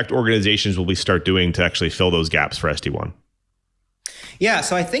do you expect organizations will start doing to actually fill those gaps for SD-WAN? Yeah,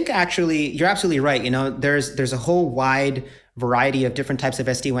 so I think actually you're absolutely right. There's a whole wide variety of different types of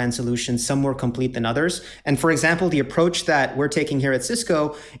SD-WAN solutions, some more complete than others. And for example, the approach that we're taking here at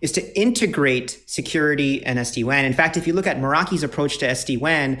Cisco is to integrate security and SD-WAN. In fact, if you look at Meraki's approach to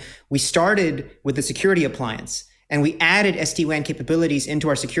SD-WAN, we started with the security appliance. And we added SD-WAN capabilities into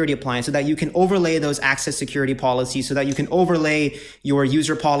our security appliance so that you can overlay those access security policies, so that you can overlay your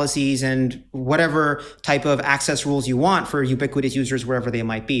user policies and whatever type of access rules you want for ubiquitous users wherever they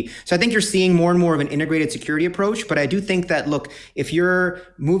might be. So I think you're seeing more and more of an integrated security approach. But I do think that, look, if you're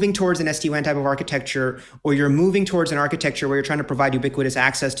moving towards an SD-WAN type of architecture, or you're moving towards an architecture where you're trying to provide ubiquitous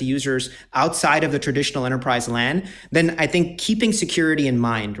access to users outside of the traditional enterprise LAN, then I think keeping security in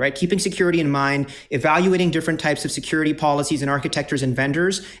mind, right? Keeping security in mind, evaluating different types of security policies and architectures and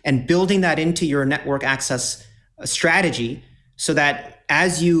vendors, and building that into your network access strategy so that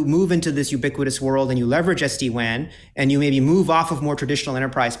as you move into this ubiquitous world and you leverage SD-WAN and you maybe move off of more traditional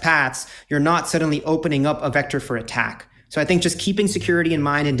enterprise paths, you're not suddenly opening up a vector for attack. So I think just keeping security in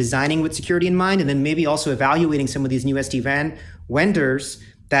mind and designing with security in mind, and then maybe also evaluating some of these new SD-WAN vendors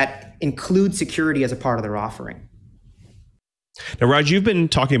that include security as a part of their offering. Now, Raj, you've been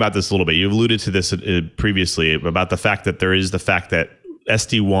talking about this a little bit. You've alluded to this previously about the fact that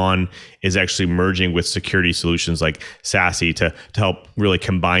SD-WAN is actually merging with security solutions like SASE to help really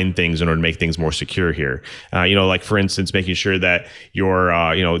combine things in order to make things more secure here. Like for instance, making sure that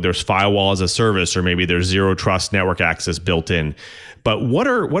there's firewall as a service, or maybe there's zero trust network access built in. But what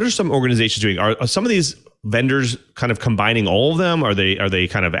are some organizations doing? Are some of these vendors kind of combining all of them? Are they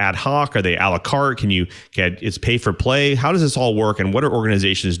kind of ad hoc? Are they a la carte? Can you get it's pay for play? How does this all work? And what are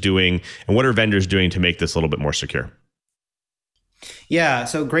organizations doing? And what are vendors doing to make this a little bit more secure? Yeah,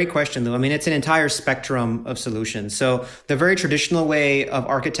 so great question, though. I mean, it's an entire spectrum of solutions. So the very traditional way of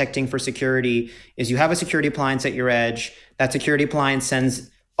architecting for security is you have a security appliance at your edge. That security appliance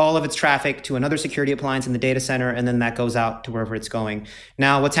sends all of its traffic to another security appliance in the data center, and then that goes out to wherever it's going.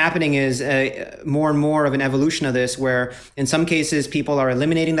 Now, what's happening is more and more of an evolution of this, where in some cases, people are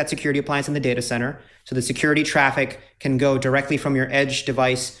eliminating that security appliance in the data center. So the security traffic can go directly from your edge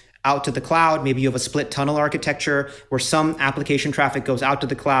device out to the cloud. Maybe you have a split tunnel architecture where some application traffic goes out to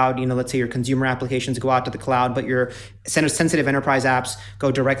the cloud. Let's say your consumer applications go out to the cloud, but your sensitive enterprise apps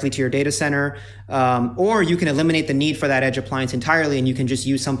go directly to your data center. Or you can eliminate the need for that edge appliance entirely, and you can just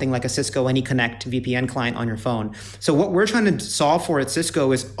use something like a Cisco AnyConnect VPN client on your phone. So what we're trying to solve for at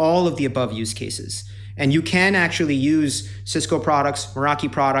Cisco is all of the above use cases. And you can actually use Cisco products,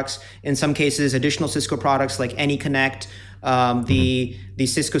 Meraki products, in some cases, additional Cisco products like AnyConnect, the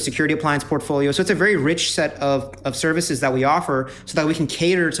Cisco security appliance portfolio. So it's a very rich set of services that we offer so that we can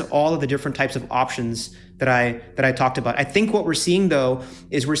cater to all of the different types of options that I talked about. I think what we're seeing, though,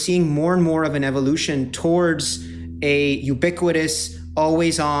 is we're seeing more and more of an evolution towards a ubiquitous,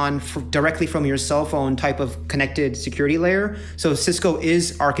 always on, directly from your cell phone type of connected security layer. So Cisco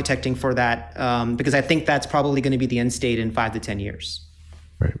is architecting for that because I think that's probably going to be the end state in 5 to 10 years.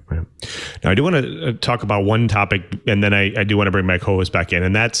 Right. Now, I do want to talk about one topic, and then I do want to bring my co-host back in,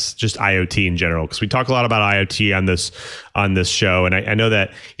 and that's just IoT in general, because we talk a lot about IoT on this show, and I know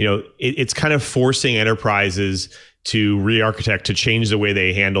that it's kind of forcing enterprises to re-architect, to change the way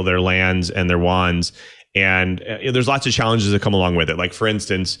they handle their LANs and their WANs. And there's lots of challenges that come along with it. Like, for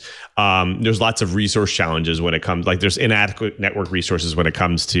instance, there's lots of resource challenges when it comes, like there's inadequate network resources when it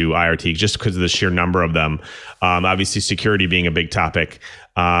comes to IoT, just because of the sheer number of them. Obviously, security being a big topic.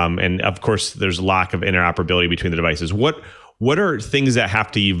 And of course, there's lack of interoperability between the devices. What are things that have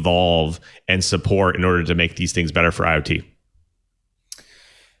to evolve and support in order to make these things better for IoT?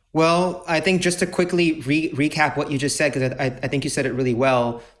 Well, I think just to quickly recap what you just said, because I think you said it really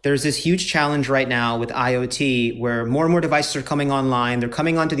well, there's this huge challenge right now with IoT where more and more devices are coming online. They're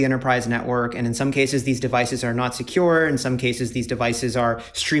coming onto the enterprise network. And in some cases, these devices are not secure. In some cases, these devices are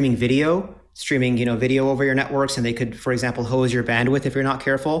streaming video over your networks, and they could, for example, hose your bandwidth if you're not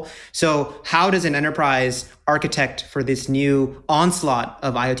careful. So how does an enterprise architect for this new onslaught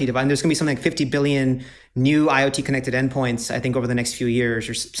of IoT devices? There's going to be something like 50 billion new IoT connected endpoints, I think, over the next few years,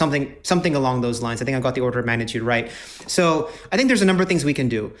 or something along those lines. I think I got the order of magnitude right. So I think there's a number of things we can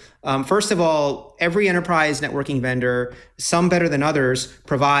do. First of all, every enterprise networking vendor, some better than others,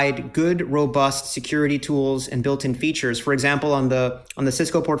 provide good, robust security tools and built-in features. For example, on the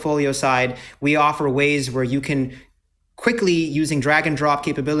Cisco portfolio side, we offer ways where you can quickly, using drag and drop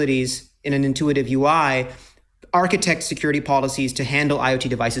capabilities in an intuitive UI, architect security policies to handle IoT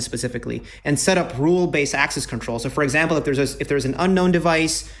devices specifically, and set up rule-based access control. So, for example, if there's an unknown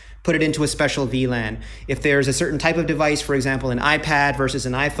device, put it into a special VLAN. If there's a certain type of device, for example, an iPad versus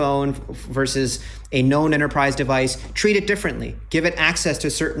an iPhone versus a known enterprise device, treat it differently. Give it access to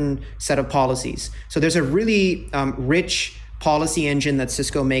a certain set of policies. So there's a really rich policy engine that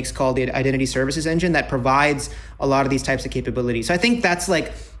Cisco makes called the Identity Services Engine that provides a lot of these types of capabilities. So I think that's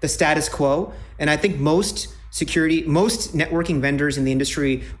like the status quo. And I think most networking vendors in the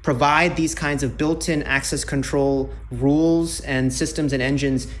industry provide these kinds of built-in access control rules and systems and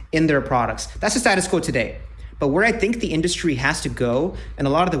engines in their products. That's the status quo today. But where I think the industry has to go, and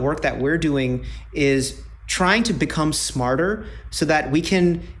a lot of the work that we're doing, is trying to become smarter so that we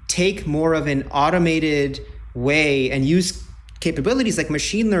can take more of an automated way and use capabilities like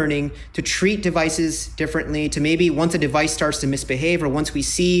machine learning to treat devices differently, to maybe once a device starts to misbehave, or once we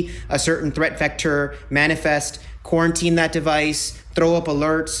see a certain threat vector manifest, quarantine that device, throw up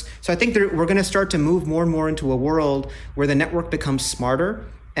alerts. So I think we're going to start to move more and more into a world where the network becomes smarter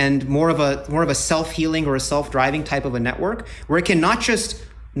and more of a self-healing or a self-driving type of a network, where it can not just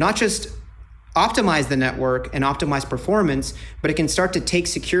optimize the network and optimize performance, but it can start to take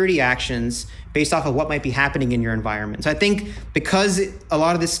security actions based off of what might be happening in your environment. So I think because a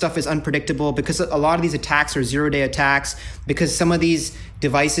lot of this stuff is unpredictable, because a lot of these attacks are zero-day attacks, because some of these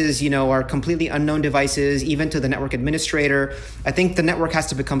devices, are completely unknown devices, even to the network administrator, I think the network has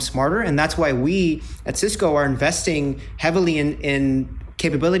to become smarter. And that's why we at Cisco are investing heavily in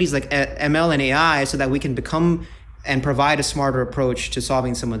capabilities like ML and AI so that we can become and provide a smarter approach to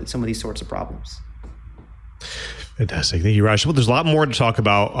solving some of these sorts of problems. Fantastic. Thank you, Raj. Well, there's a lot more to talk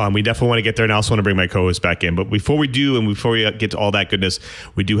about. We definitely want to get there, and I also want to bring my co-host back in. But before we do, and before we get to all that goodness,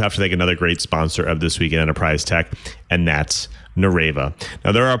 we do have to thank another great sponsor of This Week in Enterprise Tech, and that's Nareva.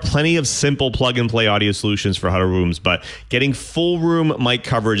 Now, there are plenty of simple plug-and-play audio solutions for huddle rooms, but getting full room mic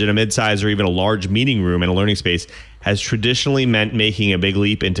coverage in a mid-size or even a large meeting room in a learning space has traditionally meant making a big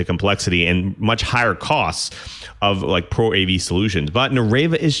leap into complexity and much higher costs of like Pro AV solutions. But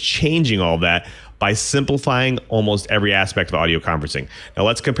Nareva is changing all that by simplifying almost every aspect of audio conferencing. Now,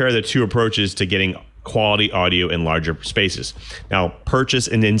 let's compare the two approaches to getting quality audio in larger spaces. Now, purchase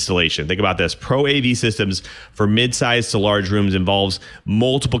and installation. Think about this. Pro AV systems for mid-sized to large rooms involves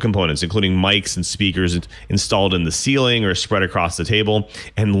multiple components, including mics and speakers installed in the ceiling or spread across the table,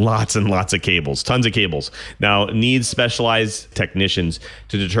 and lots of cables, tons of cables. Now, needs specialized technicians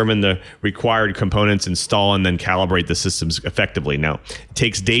to determine the required components, install, and then calibrate the systems effectively. Now, it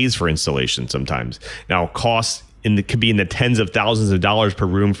takes days for installation sometimes. Now, costs could be in the tens of thousands of dollars per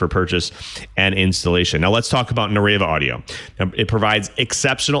room for purchase and installation. Now let's talk about Nareva Audio. Now, it provides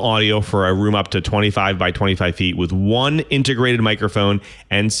exceptional audio for a room up to 25 by 25 feet with one integrated microphone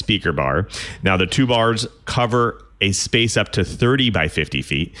and speaker bar. Now the two bars cover a space up to 30 by 50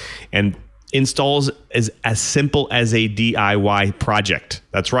 feet, and installs is as simple as a DIY project.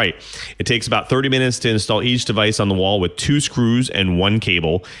 That's right. It takes about 30 minutes to install each device on the wall with 2 screws and 1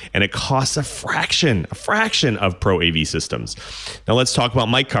 cable, and it costs a fraction of Pro AV systems. Now let's talk about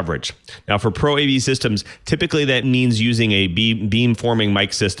mic coverage. Now for Pro AV systems, typically that means using a beam-forming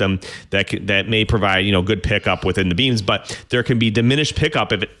mic system that may provide good pickup within the beams, but there can be diminished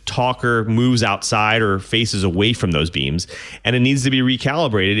pickup if a talker moves outside or faces away from those beams, and it needs to be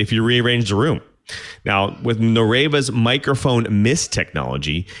recalibrated if you rearrange the room. Now, with Noreva's microphone mist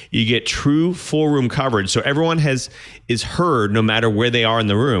technology, you get true full room coverage, so everyone is heard no matter where they are in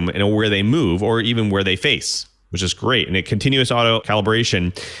the room and where they move or even where they face, which is great. And a continuous auto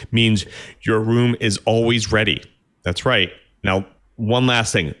calibration means your room is always ready. That's right. Now, one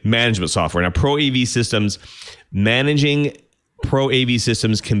last thing, management software. Now, managing Pro AV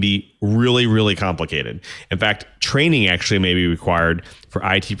systems can be really, really complicated. In fact, training actually may be required for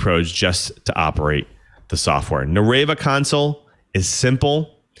IT pros just to operate the software. Noreva Console is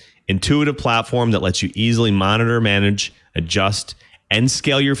simple, intuitive platform that lets you easily monitor, manage, adjust, and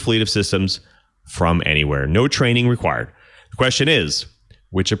scale your fleet of systems from anywhere. No training required. The question is,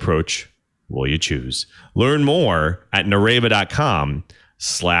 which approach will you choose? Learn more at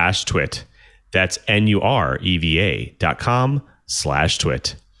noreva.com/twit. That's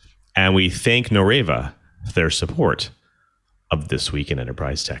NUREVA.com/twit. And we thank Noreva for their support of This Week in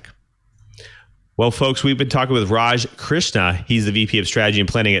Enterprise Tech. Well, folks, we've been talking with Raj Krishna. He's the VP of Strategy and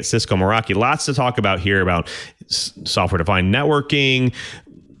Planning at Cisco Meraki. Lots to talk about here about software-defined networking,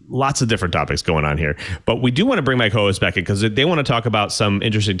 lots of different topics going on here. But we do want to bring my co-hosts back in because they want to talk about some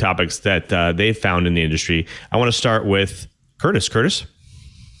interesting topics that they've found in the industry. I want to start with Curtis. Curtis?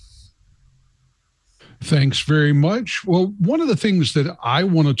 Thanks very much. Well, one of the things that I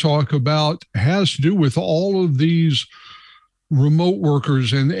want to talk about has to do with all of these remote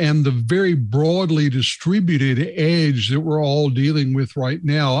workers and the very broadly distributed edge that we're all dealing with right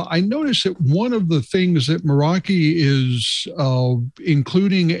now. I noticed that one of the things that Meraki is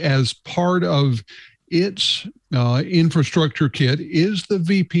including as part of its infrastructure kit is the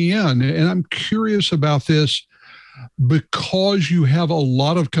VPN. And I'm curious about this because you have a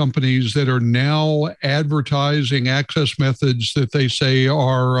lot of companies that are now advertising access methods that they say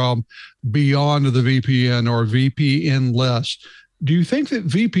are beyond the VPN or VPN-less. Do you think that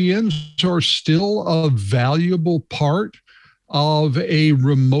VPNs are still a valuable part of a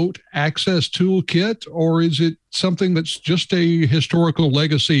remote access toolkit, or is it something that's just a historical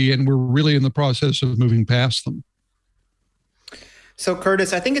legacy and we're really in the process of moving past them? So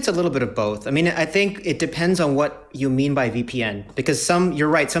Curtis, I think it's a little bit of both. I mean, I think it depends on what you mean by VPN, because you're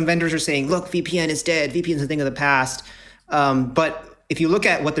right, some vendors are saying, look, VPN is dead, VPN is a thing of the past. But if you look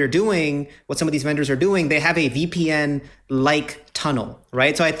at what they're doing, what some of these vendors are doing, they have a VPN-like tunnel,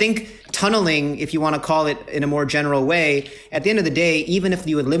 right? So I think tunneling, if you want to call it in a more general way, at the end of the day, even if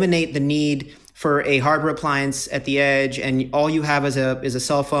you eliminate the need for a hardware appliance at the edge and all you have is a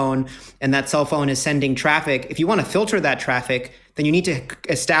cell phone, and that cell phone is sending traffic, if you want to filter that traffic, then you need to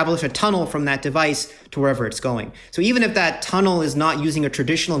establish a tunnel from that device to wherever it's going. So even if that tunnel is not using a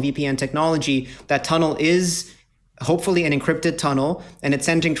traditional VPN technology, that tunnel is hopefully an encrypted tunnel and it's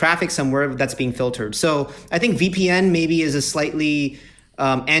sending traffic somewhere that's being filtered. So I think VPN maybe is a slightly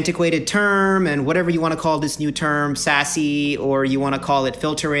antiquated term, and whatever you want to call this new term, SASE, or you want to call it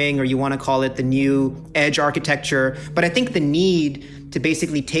filtering, or you want to call it the new edge architecture. But I think the need to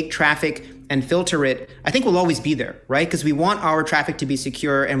basically take traffic and filter it, I think will always be there, right? Because we want our traffic to be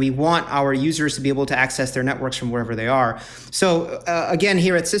secure and we want our users to be able to access their networks from wherever they are. So again,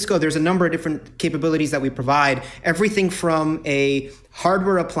 here at Cisco, there's a number of different capabilities that we provide. Everything from a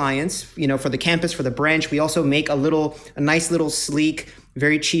hardware appliance, for the campus, for the branch. We also make a nice little sleek,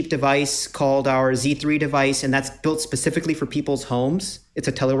 very cheap device called our Z3 device, and that's built specifically for people's homes. It's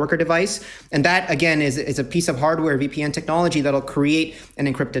a teleworker device. And that, again, is a piece of hardware, VPN technology, that'll create an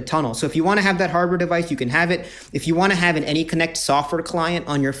encrypted tunnel. So if you want to have that hardware device, you can have it. If you want to have an AnyConnect software client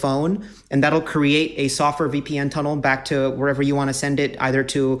on your phone, and that'll create a software VPN tunnel back to wherever you want to send it, either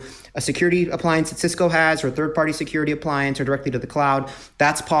to a security appliance that Cisco has or a third-party security appliance or directly to the cloud,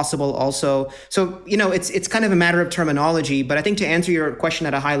 that's possible also. So, it's kind of a matter of terminology, but I think to answer your question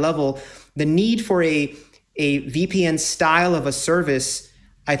at a high level, the need for a VPN style of a service,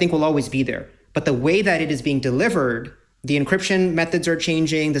 I think will always be there. But the way that it is being delivered, the encryption methods are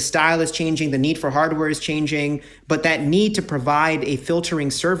changing, the style is changing, the need for hardware is changing, but that need to provide a filtering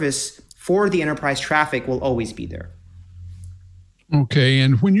service for the enterprise traffic will always be there. Okay,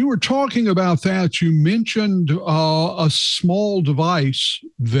 and when you were talking about that, you mentioned a small device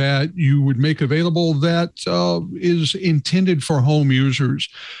that you would make available that is intended for home users.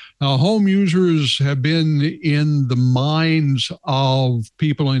 Now, home users have been in the minds of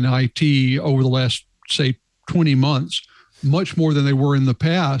people in IT over the last, say, 20 months, much more than they were in the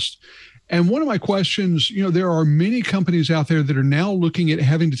past. And one of my questions, there are many companies out there that are now looking at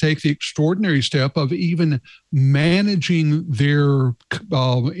having to take the extraordinary step of even managing their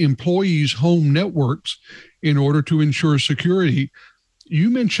employees' home networks in order to ensure security. You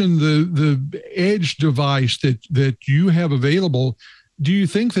mentioned the edge device that you have available. Do you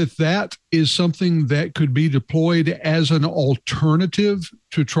think that is something that could be deployed as an alternative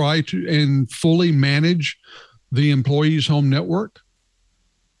to try to and fully manage the employee's home network?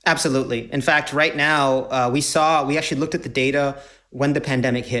 Absolutely. In fact, right now, we actually looked at the data when the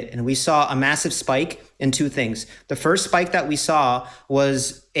pandemic hit, and we saw a massive spike in two things. The first spike that we saw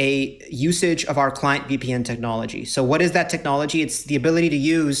was a usage of our client VPN technology. So what is that technology? It's the ability to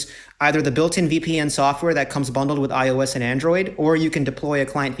use either the built-in VPN software that comes bundled with iOS and Android, or you can deploy a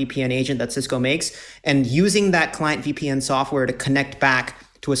client VPN agent that Cisco makes, and using that client VPN software to connect back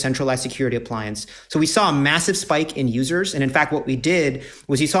to a centralized security appliance. So we saw a massive spike in users. And in fact, what we did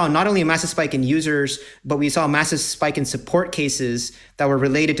was we saw not only a massive spike in users, but we saw a massive spike in support cases that were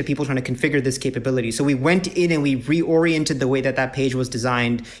related to people trying to configure this capability. So we went in and we reoriented the way that page was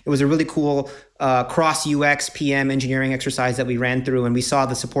designed. It was a really cool cross UX PM engineering exercise that we ran through, and we saw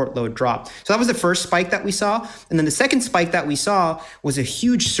the support load drop. So that was the first spike that we saw. And then the second spike that we saw was a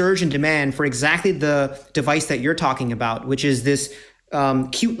huge surge in demand for exactly the device that you're talking about, which is this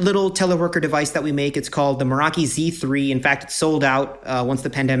cute little teleworker device that we make. It's called the Meraki Z3. In fact, it sold out once the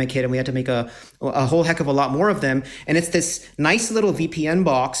pandemic hit, and we had to make a whole heck of a lot more of them. And it's this nice little VPN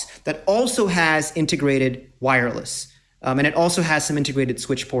box that also has integrated wireless. And it also has some integrated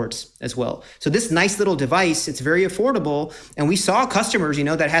switch ports as well. So this nice little device, it's very affordable. And we saw customers,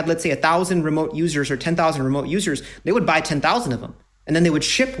 that had, let's say, 1,000 remote users or 10,000 remote users. They would buy 10,000 of them. And then they would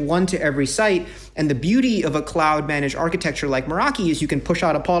ship one to every site. And the beauty of a cloud managed architecture like Meraki is you can push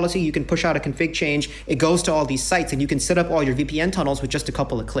out a policy, you can push out a config change. It goes to all these sites, and you can set up all your VPN tunnels with just a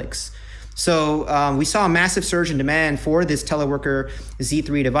couple of clicks. So we saw a massive surge in demand for this teleworker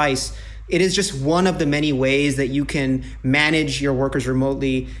Z3 device. It is just one of the many ways that you can manage your workers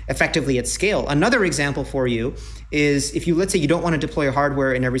remotely effectively at scale. Another example for you is if let's say you don't want to deploy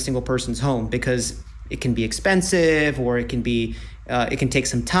hardware in every single person's home because it can be expensive, or it can take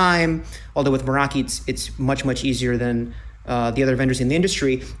some time. Although with Meraki, it's much, much easier than the other vendors in the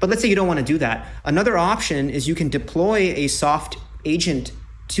industry. But let's say you don't want to do that. Another option is you can deploy a soft agent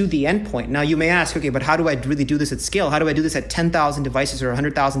to the endpoint. Now you may ask, okay, but how do I really do this at scale? How do I do this at 10,000 devices or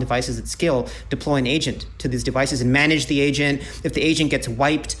 100,000 devices at scale? Deploy an agent to these devices and manage the agent. If the agent gets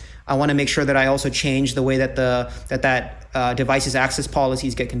wiped, I want to make sure that I also change the way that that device's access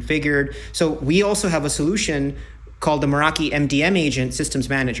policies get configured. So we also have a solution called the Meraki MDM Agent Systems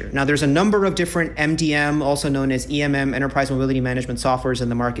Manager. Now, there's a number of different MDM, also known as EMM, Enterprise Mobility Management softwares in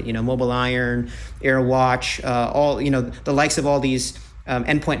the market. Mobile Iron, AirWatch, all the likes of all these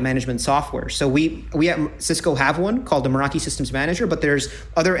endpoint management software. So we at Cisco have one called the Meraki Systems Manager, but there's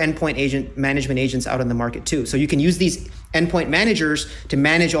other endpoint management agents out in the market too. So you can use these endpoint managers to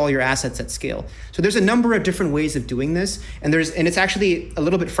manage all your assets at scale. So there's a number of different ways of doing this, and it's actually a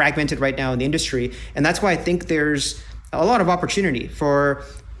little bit fragmented right now in the industry, and that's why I think there's a lot of opportunity for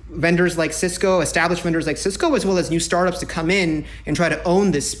vendors like Cisco, established vendors like Cisco, as well as new startups to come in and try to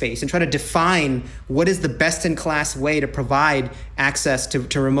own this space and try to define what is the best-in-class way to provide access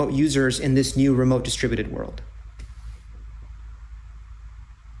to remote users in this new remote distributed world.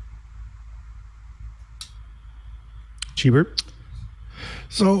 Chee.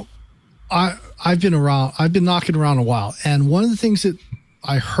 So I've been knocking around a while, and one of the things that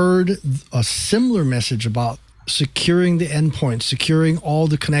I heard a similar message about securing the endpoint, securing all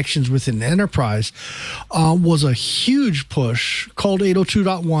the connections within the enterprise, was a huge push called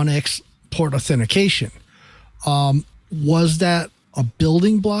 802.1x port authentication. Was that a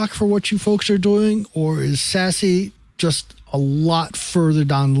building block for what you folks are doing, or is SASE just a lot further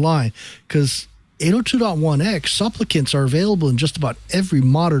down the line? Because 802.1x supplicants are available in just about every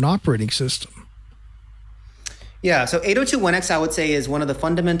modern operating system. Yeah, so 802.1x, I would say, is one of the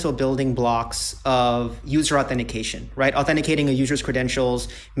fundamental building blocks of user authentication, right? Authenticating a user's credentials,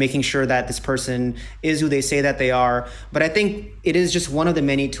 making sure that this person is who they say that they are. But I think it is just one of the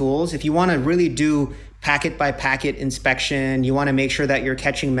many tools. If you want to really do packet by packet inspection, you want to make sure that you're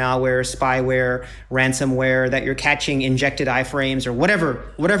catching malware, spyware, ransomware, that you're catching injected iframes or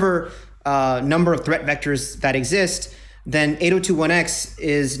whatever number of threat vectors that exist. then 802.1x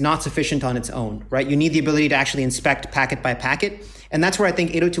is not sufficient on its own, right? You need the ability to actually inspect packet by packet. And that's where I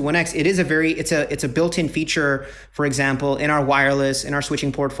think 802.1x, it's a built-in feature, for example, in our wireless, in our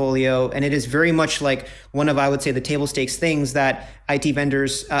switching portfolio. And it is very much like one of, I would say, the table stakes things that IT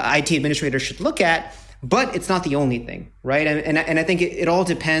administrators should look at. But it's not the only thing, right? And I think it all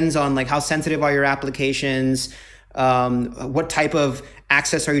depends on like how sensitive are your applications, what type of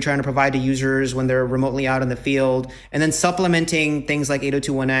access are you trying to provide to users when they're remotely out in the field, and then supplementing things like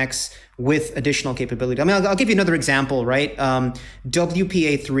 802.1x with additional capability. I mean, I'll give you another example, right?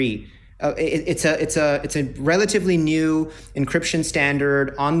 WPA3. It's a relatively new encryption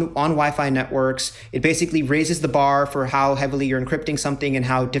standard on Wi-Fi networks. It basically raises the bar for how heavily you're encrypting something and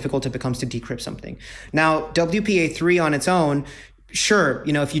how difficult it becomes to decrypt something. Now, WPA3 on its own, sure,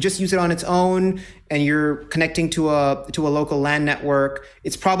 if you just use it on its own and you're connecting to a local LAN network,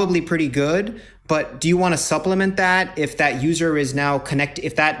 it's probably pretty good. But do you want to supplement that if that user is now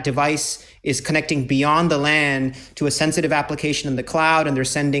if that device is connecting beyond the LAN to a sensitive application in the cloud and they're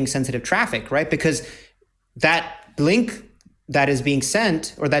sending sensitive traffic, right? Because that link that is being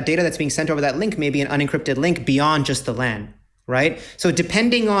sent, or that data that's being sent over that link, may be an unencrypted link beyond just the LAN, right? So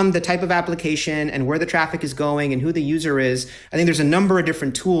depending on the type of application and where the traffic is going and who the user is, I think there's a number of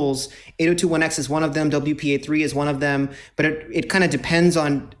different tools. 802.1x is one of them, WPA3 is one of them, but it kind of depends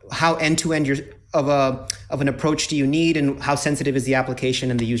on how end-to-end of an approach do you need and how sensitive is the application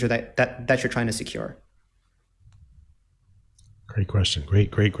and the user that you're trying to secure. Great question.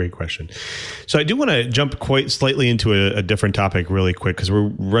 Great question. So I do want to jump quite slightly into a different topic really quick because we're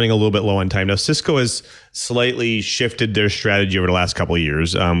running a little bit low on time. Now, Cisco has slightly shifted their strategy over the last couple of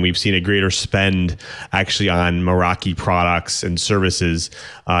years. We've seen a greater spend actually on Meraki products and services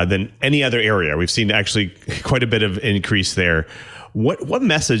than any other area. We've seen actually quite a bit of increase there. What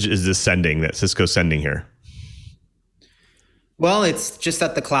message is this sending that Cisco's sending here? Well, it's just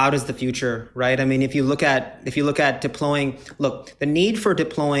that the cloud is the future, right? I mean, if you look at deploying, the need for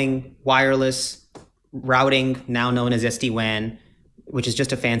deploying wireless routing, now known as SD-WAN, which is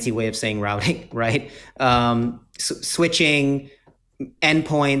just a fancy way of saying routing, right? Switching,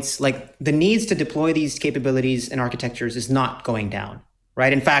 endpoints, like the needs to deploy these capabilities and architectures is not going down,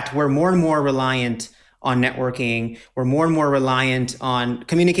 right? In fact, we're more and more reliant on networking. We're more and more reliant on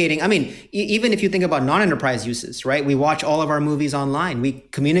communicating. I mean, even if you think about non-enterprise uses, right? We watch all of our movies online. We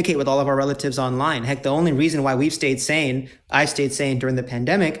communicate with all of our relatives online. Heck, the only reason why I've stayed sane during the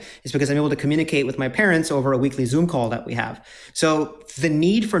pandemic is because I'm able to communicate with my parents over a weekly Zoom call that we have. So the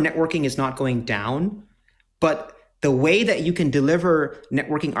need for networking is not going down, but the way that you can deliver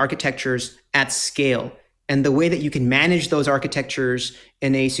networking architectures at scale and the way that you can manage those architectures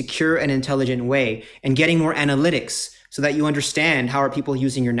in a secure and intelligent way, and getting more analytics so that you understand how are people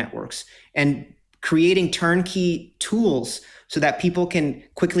using your networks, and creating turnkey tools so that people can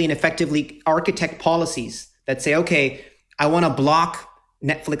quickly and effectively architect policies that say, okay, I want to block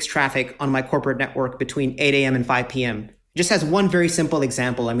Netflix traffic on my corporate network between 8 a.m. and 5 p.m. Just as one very simple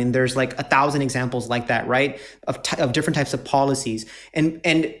example. I mean, there's like 1,000 examples like that, right? Of different types of policies, and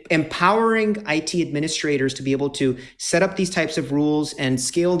empowering IT administrators to be able to set up these types of rules and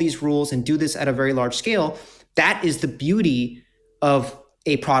scale these rules and do this at a very large scale. That is the beauty of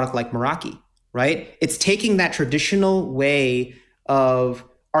a product like Meraki, right? It's taking that traditional way of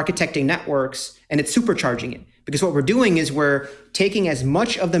architecting networks and it's supercharging it. Because what we're doing is we're taking as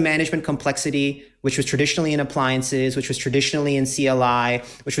much of the management complexity, which was traditionally in appliances, which was traditionally in CLI,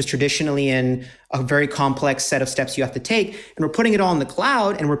 which was traditionally in a very complex set of steps you have to take, and we're putting it all in the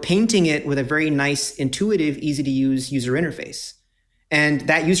cloud, and we're painting it with a very nice, intuitive, easy to use user interface. And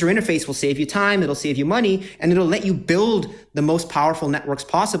that user interface will save you time, it'll save you money, and it'll let you build the most powerful networks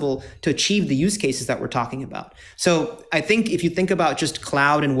possible to achieve the use cases that we're talking about. So I think if you think about just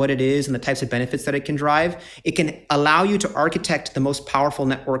cloud and what it is and the types of benefits that it can drive, it can allow you to architect the most powerful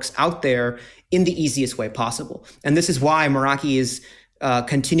networks out there in the easiest way possible. And this is why Meraki is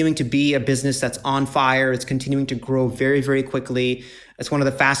continuing to be a business that's on fire. It's continuing to grow very, very quickly. It's one of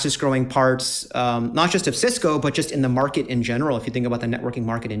the fastest growing parts, not just of Cisco, but just in the market in general, if you think about the networking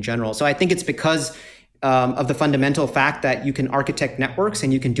market in general. So I think it's because of the fundamental fact that you can architect networks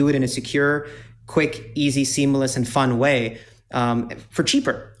and you can do it in a secure, quick, easy, seamless, and fun way for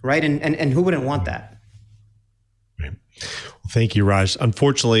cheaper, right? And who wouldn't want that? Right. Well, thank you, Raj.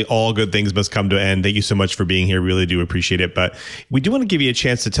 Unfortunately, all good things must come to an end. Thank you so much for being here. Really do appreciate it. But we do want to give you a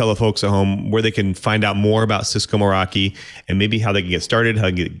chance to tell the folks at home where they can find out more about Cisco Meraki and maybe how they can get started,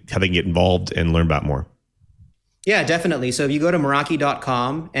 how they can get involved and learn about more. Yeah, definitely. So if you go to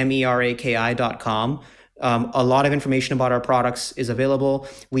Meraki.com, Meraki.com, a lot of information about our products is available.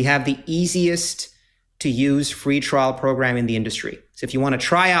 We have the easiest to use free trial program in the industry. So if you want to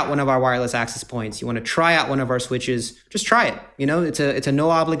try out one of our wireless access points, you want to try out one of our switches, just try it. It's a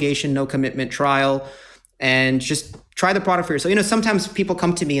no obligation, no commitment trial, and just try the product for yourself. Sometimes people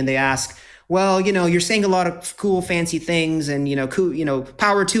come to me and they ask, well, you're saying a lot of cool, fancy things and,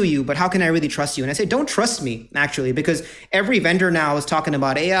 power to you, but how can I really trust you? And I say, don't trust me, actually, because every vendor now is talking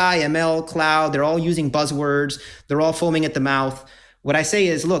about AI, ML, cloud. They're all using buzzwords. They're all foaming at the mouth. What I say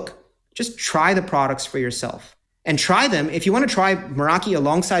is, look, just try the products for yourself and try them. If you want to try Meraki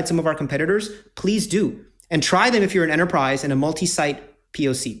alongside some of our competitors, please do. And try them if you're an enterprise and a multi-site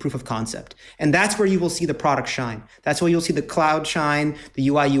POC, proof of concept. And that's where you will see the product shine. That's where you'll see the cloud shine, the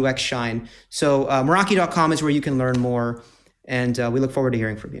UI, UX shine. So Meraki.com is where you can learn more. And we look forward to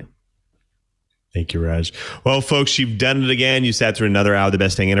hearing from you. Thank you, Raj. Well, folks, you've done it again. You sat through another hour of the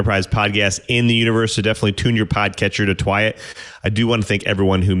best dang enterprise podcast in the universe. So definitely tune your podcatcher to TWiET. I do want to thank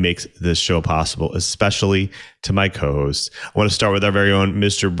everyone who makes this show possible, especially to my co-hosts. I want to start with our very own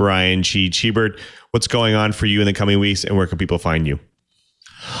Mr. Brian Chee. Cheebert, what's going on for you in the coming weeks, and where can people find you?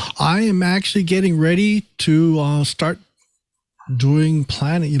 I am actually getting ready to start doing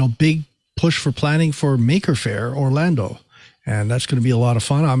planning, big push for planning for Maker Faire Orlando. And that's going to be a lot of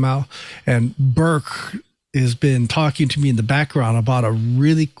fun. I'm out, and Burke has been talking to me in the background about a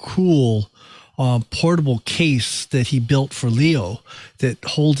really cool portable case that he built for Leo that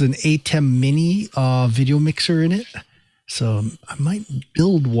holds an ATEM mini video mixer in it. So I might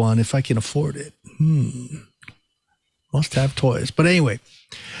build one if I can afford it. Must have toys. But anyway,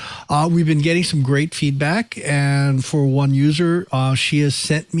 we've been getting some great feedback. And for one user, she has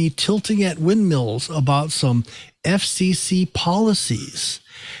sent me Tilting at Windmills about some FCC policies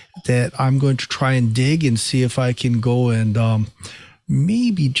that I'm going to try and dig and see if I can go and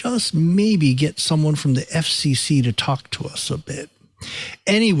maybe get someone from the FCC to talk to us a bit.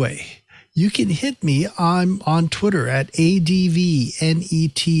 Anyway, you can hit me. I'm on Twitter at ADVNETLAB,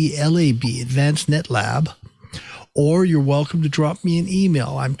 Advanced Net Lab. Or you're welcome to drop me an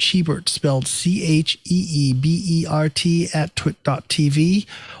email. I'm Cheebert, spelled CHEEBERT at twit.tv.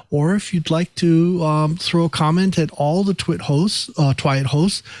 Or if you'd like to throw a comment at all the TWiET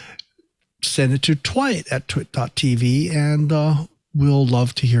hosts, send it to TWiET at twit.tv, and we'll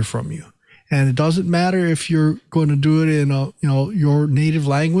love to hear from you. And it doesn't matter if you're going to do it in your native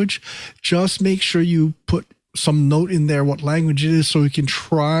language. Just make sure you put some note in there what language it is, so we can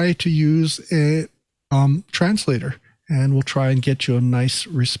try to use a translator, and we'll try and get you a nice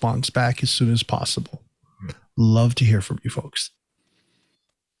response back as soon as possible. Love to hear from you folks.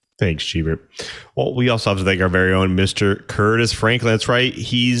 Thanks, Cheebert. Well, we also have to thank our very own Mr. Curtis Franklin. That's right.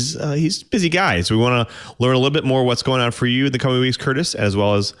 He's a busy guy. So we want to learn a little bit more what's going on for you in the coming weeks, Curtis, as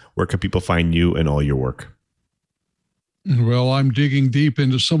well as where can people find you and all your work. Well, I'm digging deep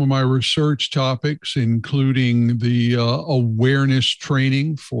into some of my research topics, including the awareness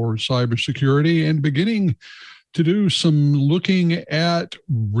training for cybersecurity, and beginning to do some looking at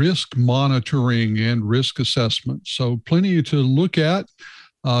risk monitoring and risk assessment. So plenty to look at.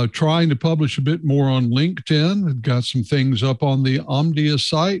 Trying to publish a bit more on LinkedIn. I've got some things up on the Omdia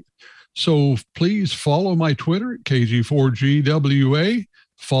site. So please follow my Twitter at KG4GWA.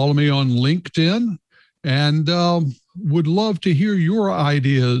 Follow me on LinkedIn, and would love to hear your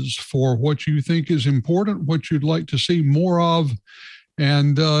ideas for what you think is important, what you'd like to see more of,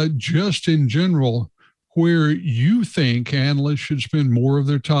 and just in general, where you think analysts should spend more of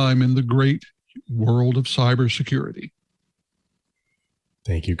their time in the great world of cybersecurity.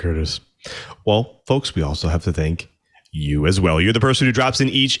 Thank you, Curtis. Well, folks, we also have to thank you as well. You're the person who drops in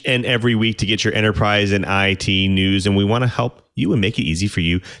each and every week to get your enterprise and IT news, and we want to help you and make it easy for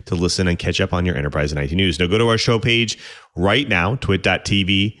you to listen and catch up on your enterprise and IT news. Now go to our show page right now,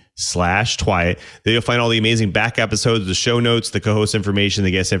 twit.tv/TWiET. There you'll find all the amazing back episodes, the show notes, the co-host information,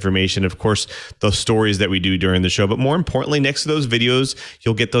 the guest information, of course, those stories that we do during the show. But more importantly, next to those videos,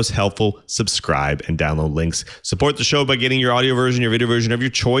 you'll get those helpful subscribe and download links. Support the show by getting your audio version, your video version of your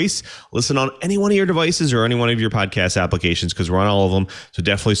choice. Listen on any one of your devices or any one of your podcast applications, because we're on all of them. So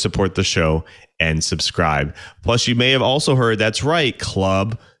definitely support the show and subscribe. Plus, you may have also heard, that's right,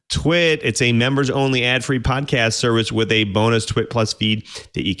 Club TWiT. It's a members-only ad-free podcast service with a bonus TWiT Plus feed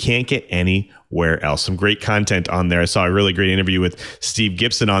that you can't get anywhere else. Some great content on there. I saw a really great interview with Steve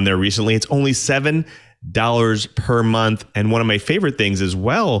Gibson on there recently. It's only $7 per month. And one of my favorite things, as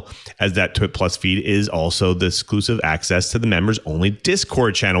well as that TWiT Plus feed, is also the exclusive access to the members only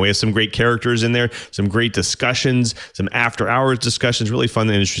Discord channel. We have some great characters in there, some great discussions, some after hours discussions, really fun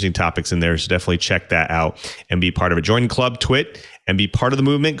and interesting topics in there. So definitely check that out and be part of it. Join Club TWiT and be part of the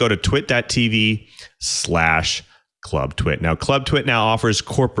movement. Go to twit.tv/TWiET. Club TWiT. Now, Club TWiT now offers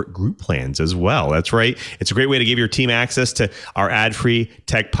corporate group plans as well. That's right. It's a great way to give your team access to our ad-free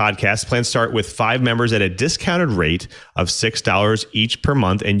tech podcast. Plans start with 5 members at a discounted rate of $6 each per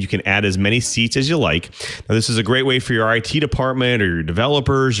month, and you can add as many seats as you like. Now, this is a great way for your IT department or your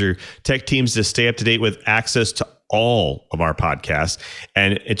developers or tech teams to stay up to date with access to all of our podcasts.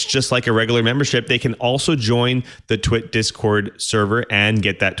 And it's just like a regular membership. They can also join the TWiT Discord server and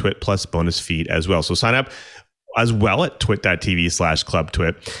get that TWiT Plus bonus feed as well. So sign up as well at twit.tv/Club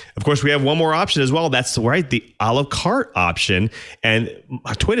TWiT. Of course, we have one more option as well. That's right, the a la carte option. And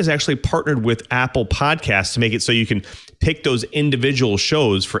TWiT has actually partnered with Apple Podcasts to make it so you can pick those individual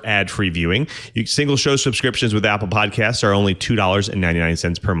shows for ad-free viewing. Single show subscriptions with Apple Podcasts are only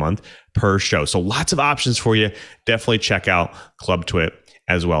 $2.99 per month per show. So lots of options for you. Definitely check out Club TWiT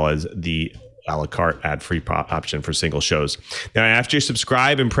as well as the a la carte ad-free option for single shows. Now, after you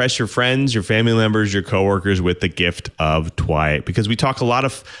subscribe, impress your friends, your family members, your coworkers with the gift of TWiET, because we talk a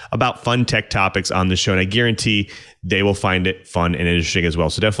lot about fun tech topics on the show, and I guarantee they will find it fun and interesting as well.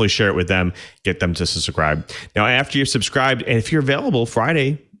 So definitely share it with them, get them to subscribe. Now, after you're subscribed, and if you're available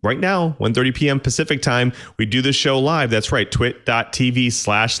Friday, right now, 1:30 p.m. Pacific time, we do the show live. That's right,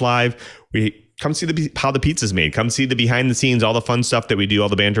 twit.tv/live. We come see how the pizza's made. Come see the behind the scenes, all the fun stuff that we do, all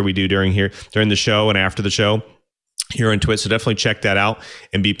the banter we do during the show and after the show here on TWiT. So definitely check that out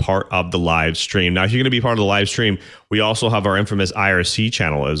and be part of the live stream. Now, if you're going to be part of the live stream, we also have our infamous IRC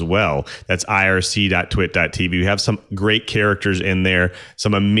channel as well. That's irc.twit.tv. We have some great characters in there.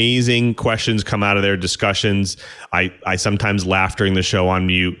 Some amazing questions come out of their discussions. I sometimes laugh during the show on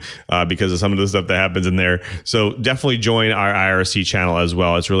mute because of some of the stuff that happens in there. So definitely join our IRC channel as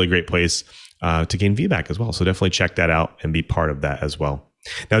well. It's a really great place to gain feedback as well. So definitely check that out and be part of that as well.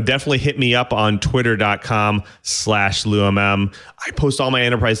 Now, definitely hit me up on twitter.com/LouMM. I post all my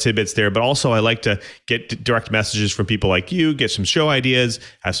enterprise tidbits there, but also I like to get direct messages from people like you, get some show ideas,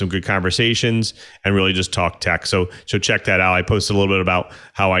 have some good conversations, and really just talk tech. So check that out. I posted a little bit about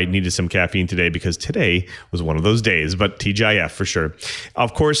how I needed some caffeine today because today was one of those days, but TGIF for sure.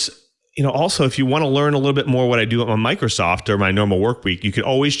 Of course, also, if you want to learn a little bit more what I do at my Microsoft or my normal work week, you can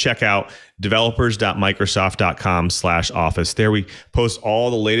always check out developers.microsoft.com/office. There we post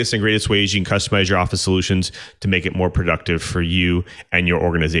all the latest and greatest ways you can customize your Office solutions to make it more productive for you and your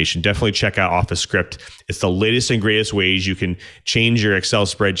organization. Definitely check out Office Script. It's the latest and greatest ways you can change your Excel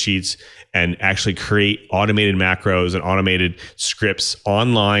spreadsheets and actually create automated macros and automated scripts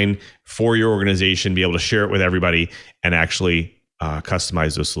online for your organization, be able to share it with everybody and actually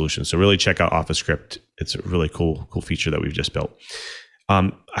customize those solutions. So really check out Office Script. It's a really cool feature that we've just built. I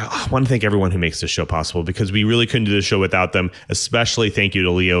want to thank everyone who makes this show possible because we really couldn't do this show without them. Especially thank you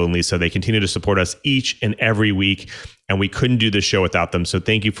to Leo and Lisa. They continue to support us each and every week, and we couldn't do this show without them. So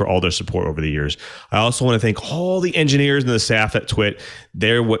thank you for all their support over the years. I also want to thank all the engineers and the staff at TWiT.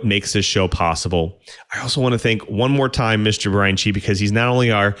 They're what makes this show possible. I also want to thank one more time Mr. Brian Chee, because he's not only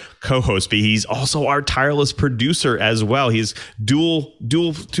our co-host, but he's also our tireless producer as well. He's dual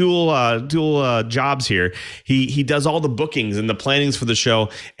jobs here. He does all the bookings and the plannings for the show,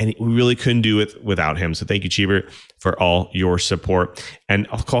 and we really couldn't do it without him. So thank you, Cheebert, for all your support. And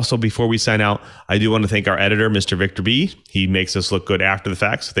also, before we sign out, I do want to thank our editor, Mr. Victor B. He makes us look good after the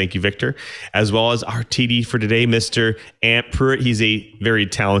fact. So thank you, Victor. As well as our TD for today, Mr. Ant Pruitt. He's a very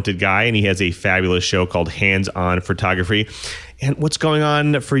talented guy, and he has a fabulous show called Hands On Photography. And what's going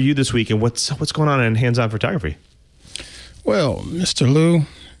on for you this week? And what's going on in Hands On Photography? Well, Mr. Lou,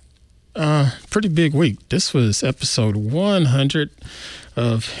 pretty big week. This was episode 100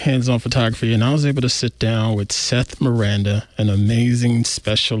 of Hands-On Photography, and I was able to sit down with Seth Miranda, an amazing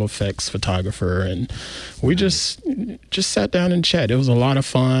special effects photographer, and we just sat down and chatted. It was a lot of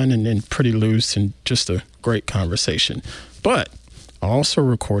fun and pretty loose and just a great conversation. But I also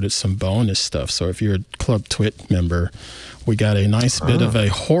recorded some bonus stuff, so if you're a Club TWiT member, we got a nice bit of a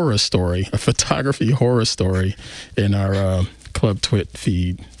horror story, a photography horror story in our Club TWiT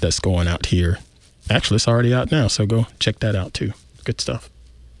feed that's going out here. Actually, it's already out now, so go check that out too. Good stuff.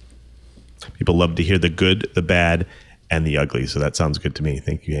 People love to hear the good, the bad, and the ugly. So that sounds good to me.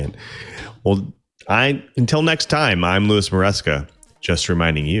 Thank you, Ann. Well, until next time, I'm Louis Maresca, just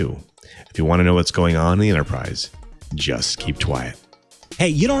reminding you, if you want to know what's going on in the enterprise, just keep TWiET. Hey,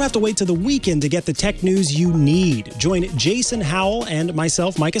 you don't have to wait till the weekend to get the tech news you need. Join Jason Howell and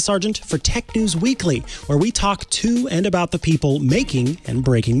myself, Micah Sargent, for Tech News Weekly, where we talk to and about the people making and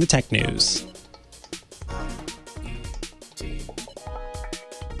breaking the tech news.